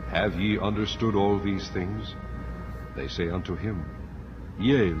 Have ye understood all these things? They say unto him,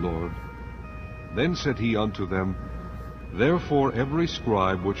 Yea, Lord. Then said he unto them, Therefore every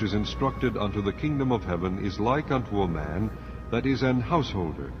scribe which is instructed unto the kingdom of heaven is like unto a man that is an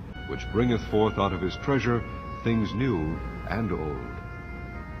householder, which bringeth forth out of his treasure things new and old.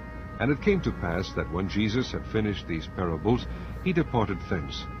 And it came to pass that when Jesus had finished these parables, he departed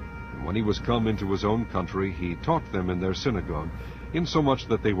thence. And when he was come into his own country, he taught them in their synagogue, insomuch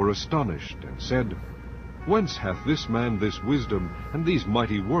that they were astonished, and said, Whence hath this man this wisdom, and these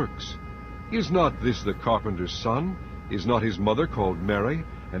mighty works? Is not this the carpenter's son? Is not his mother called Mary,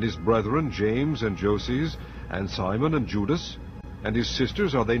 and his brethren James and Joses, and Simon and Judas? And his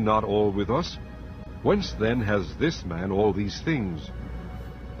sisters, are they not all with us? Whence then has this man all these things?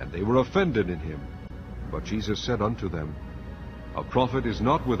 And they were offended in him. But Jesus said unto them, A prophet is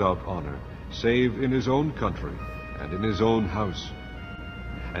not without honor, save in his own country, and in his own house.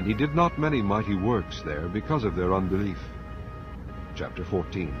 And he did not many mighty works there because of their unbelief. Chapter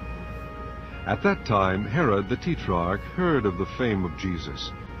 14. At that time Herod the Tetrarch heard of the fame of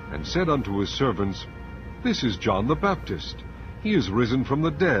Jesus, and said unto his servants, This is John the Baptist. He is risen from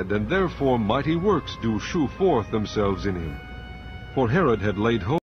the dead, and therefore mighty works do shew forth themselves in him. For Herod had laid hold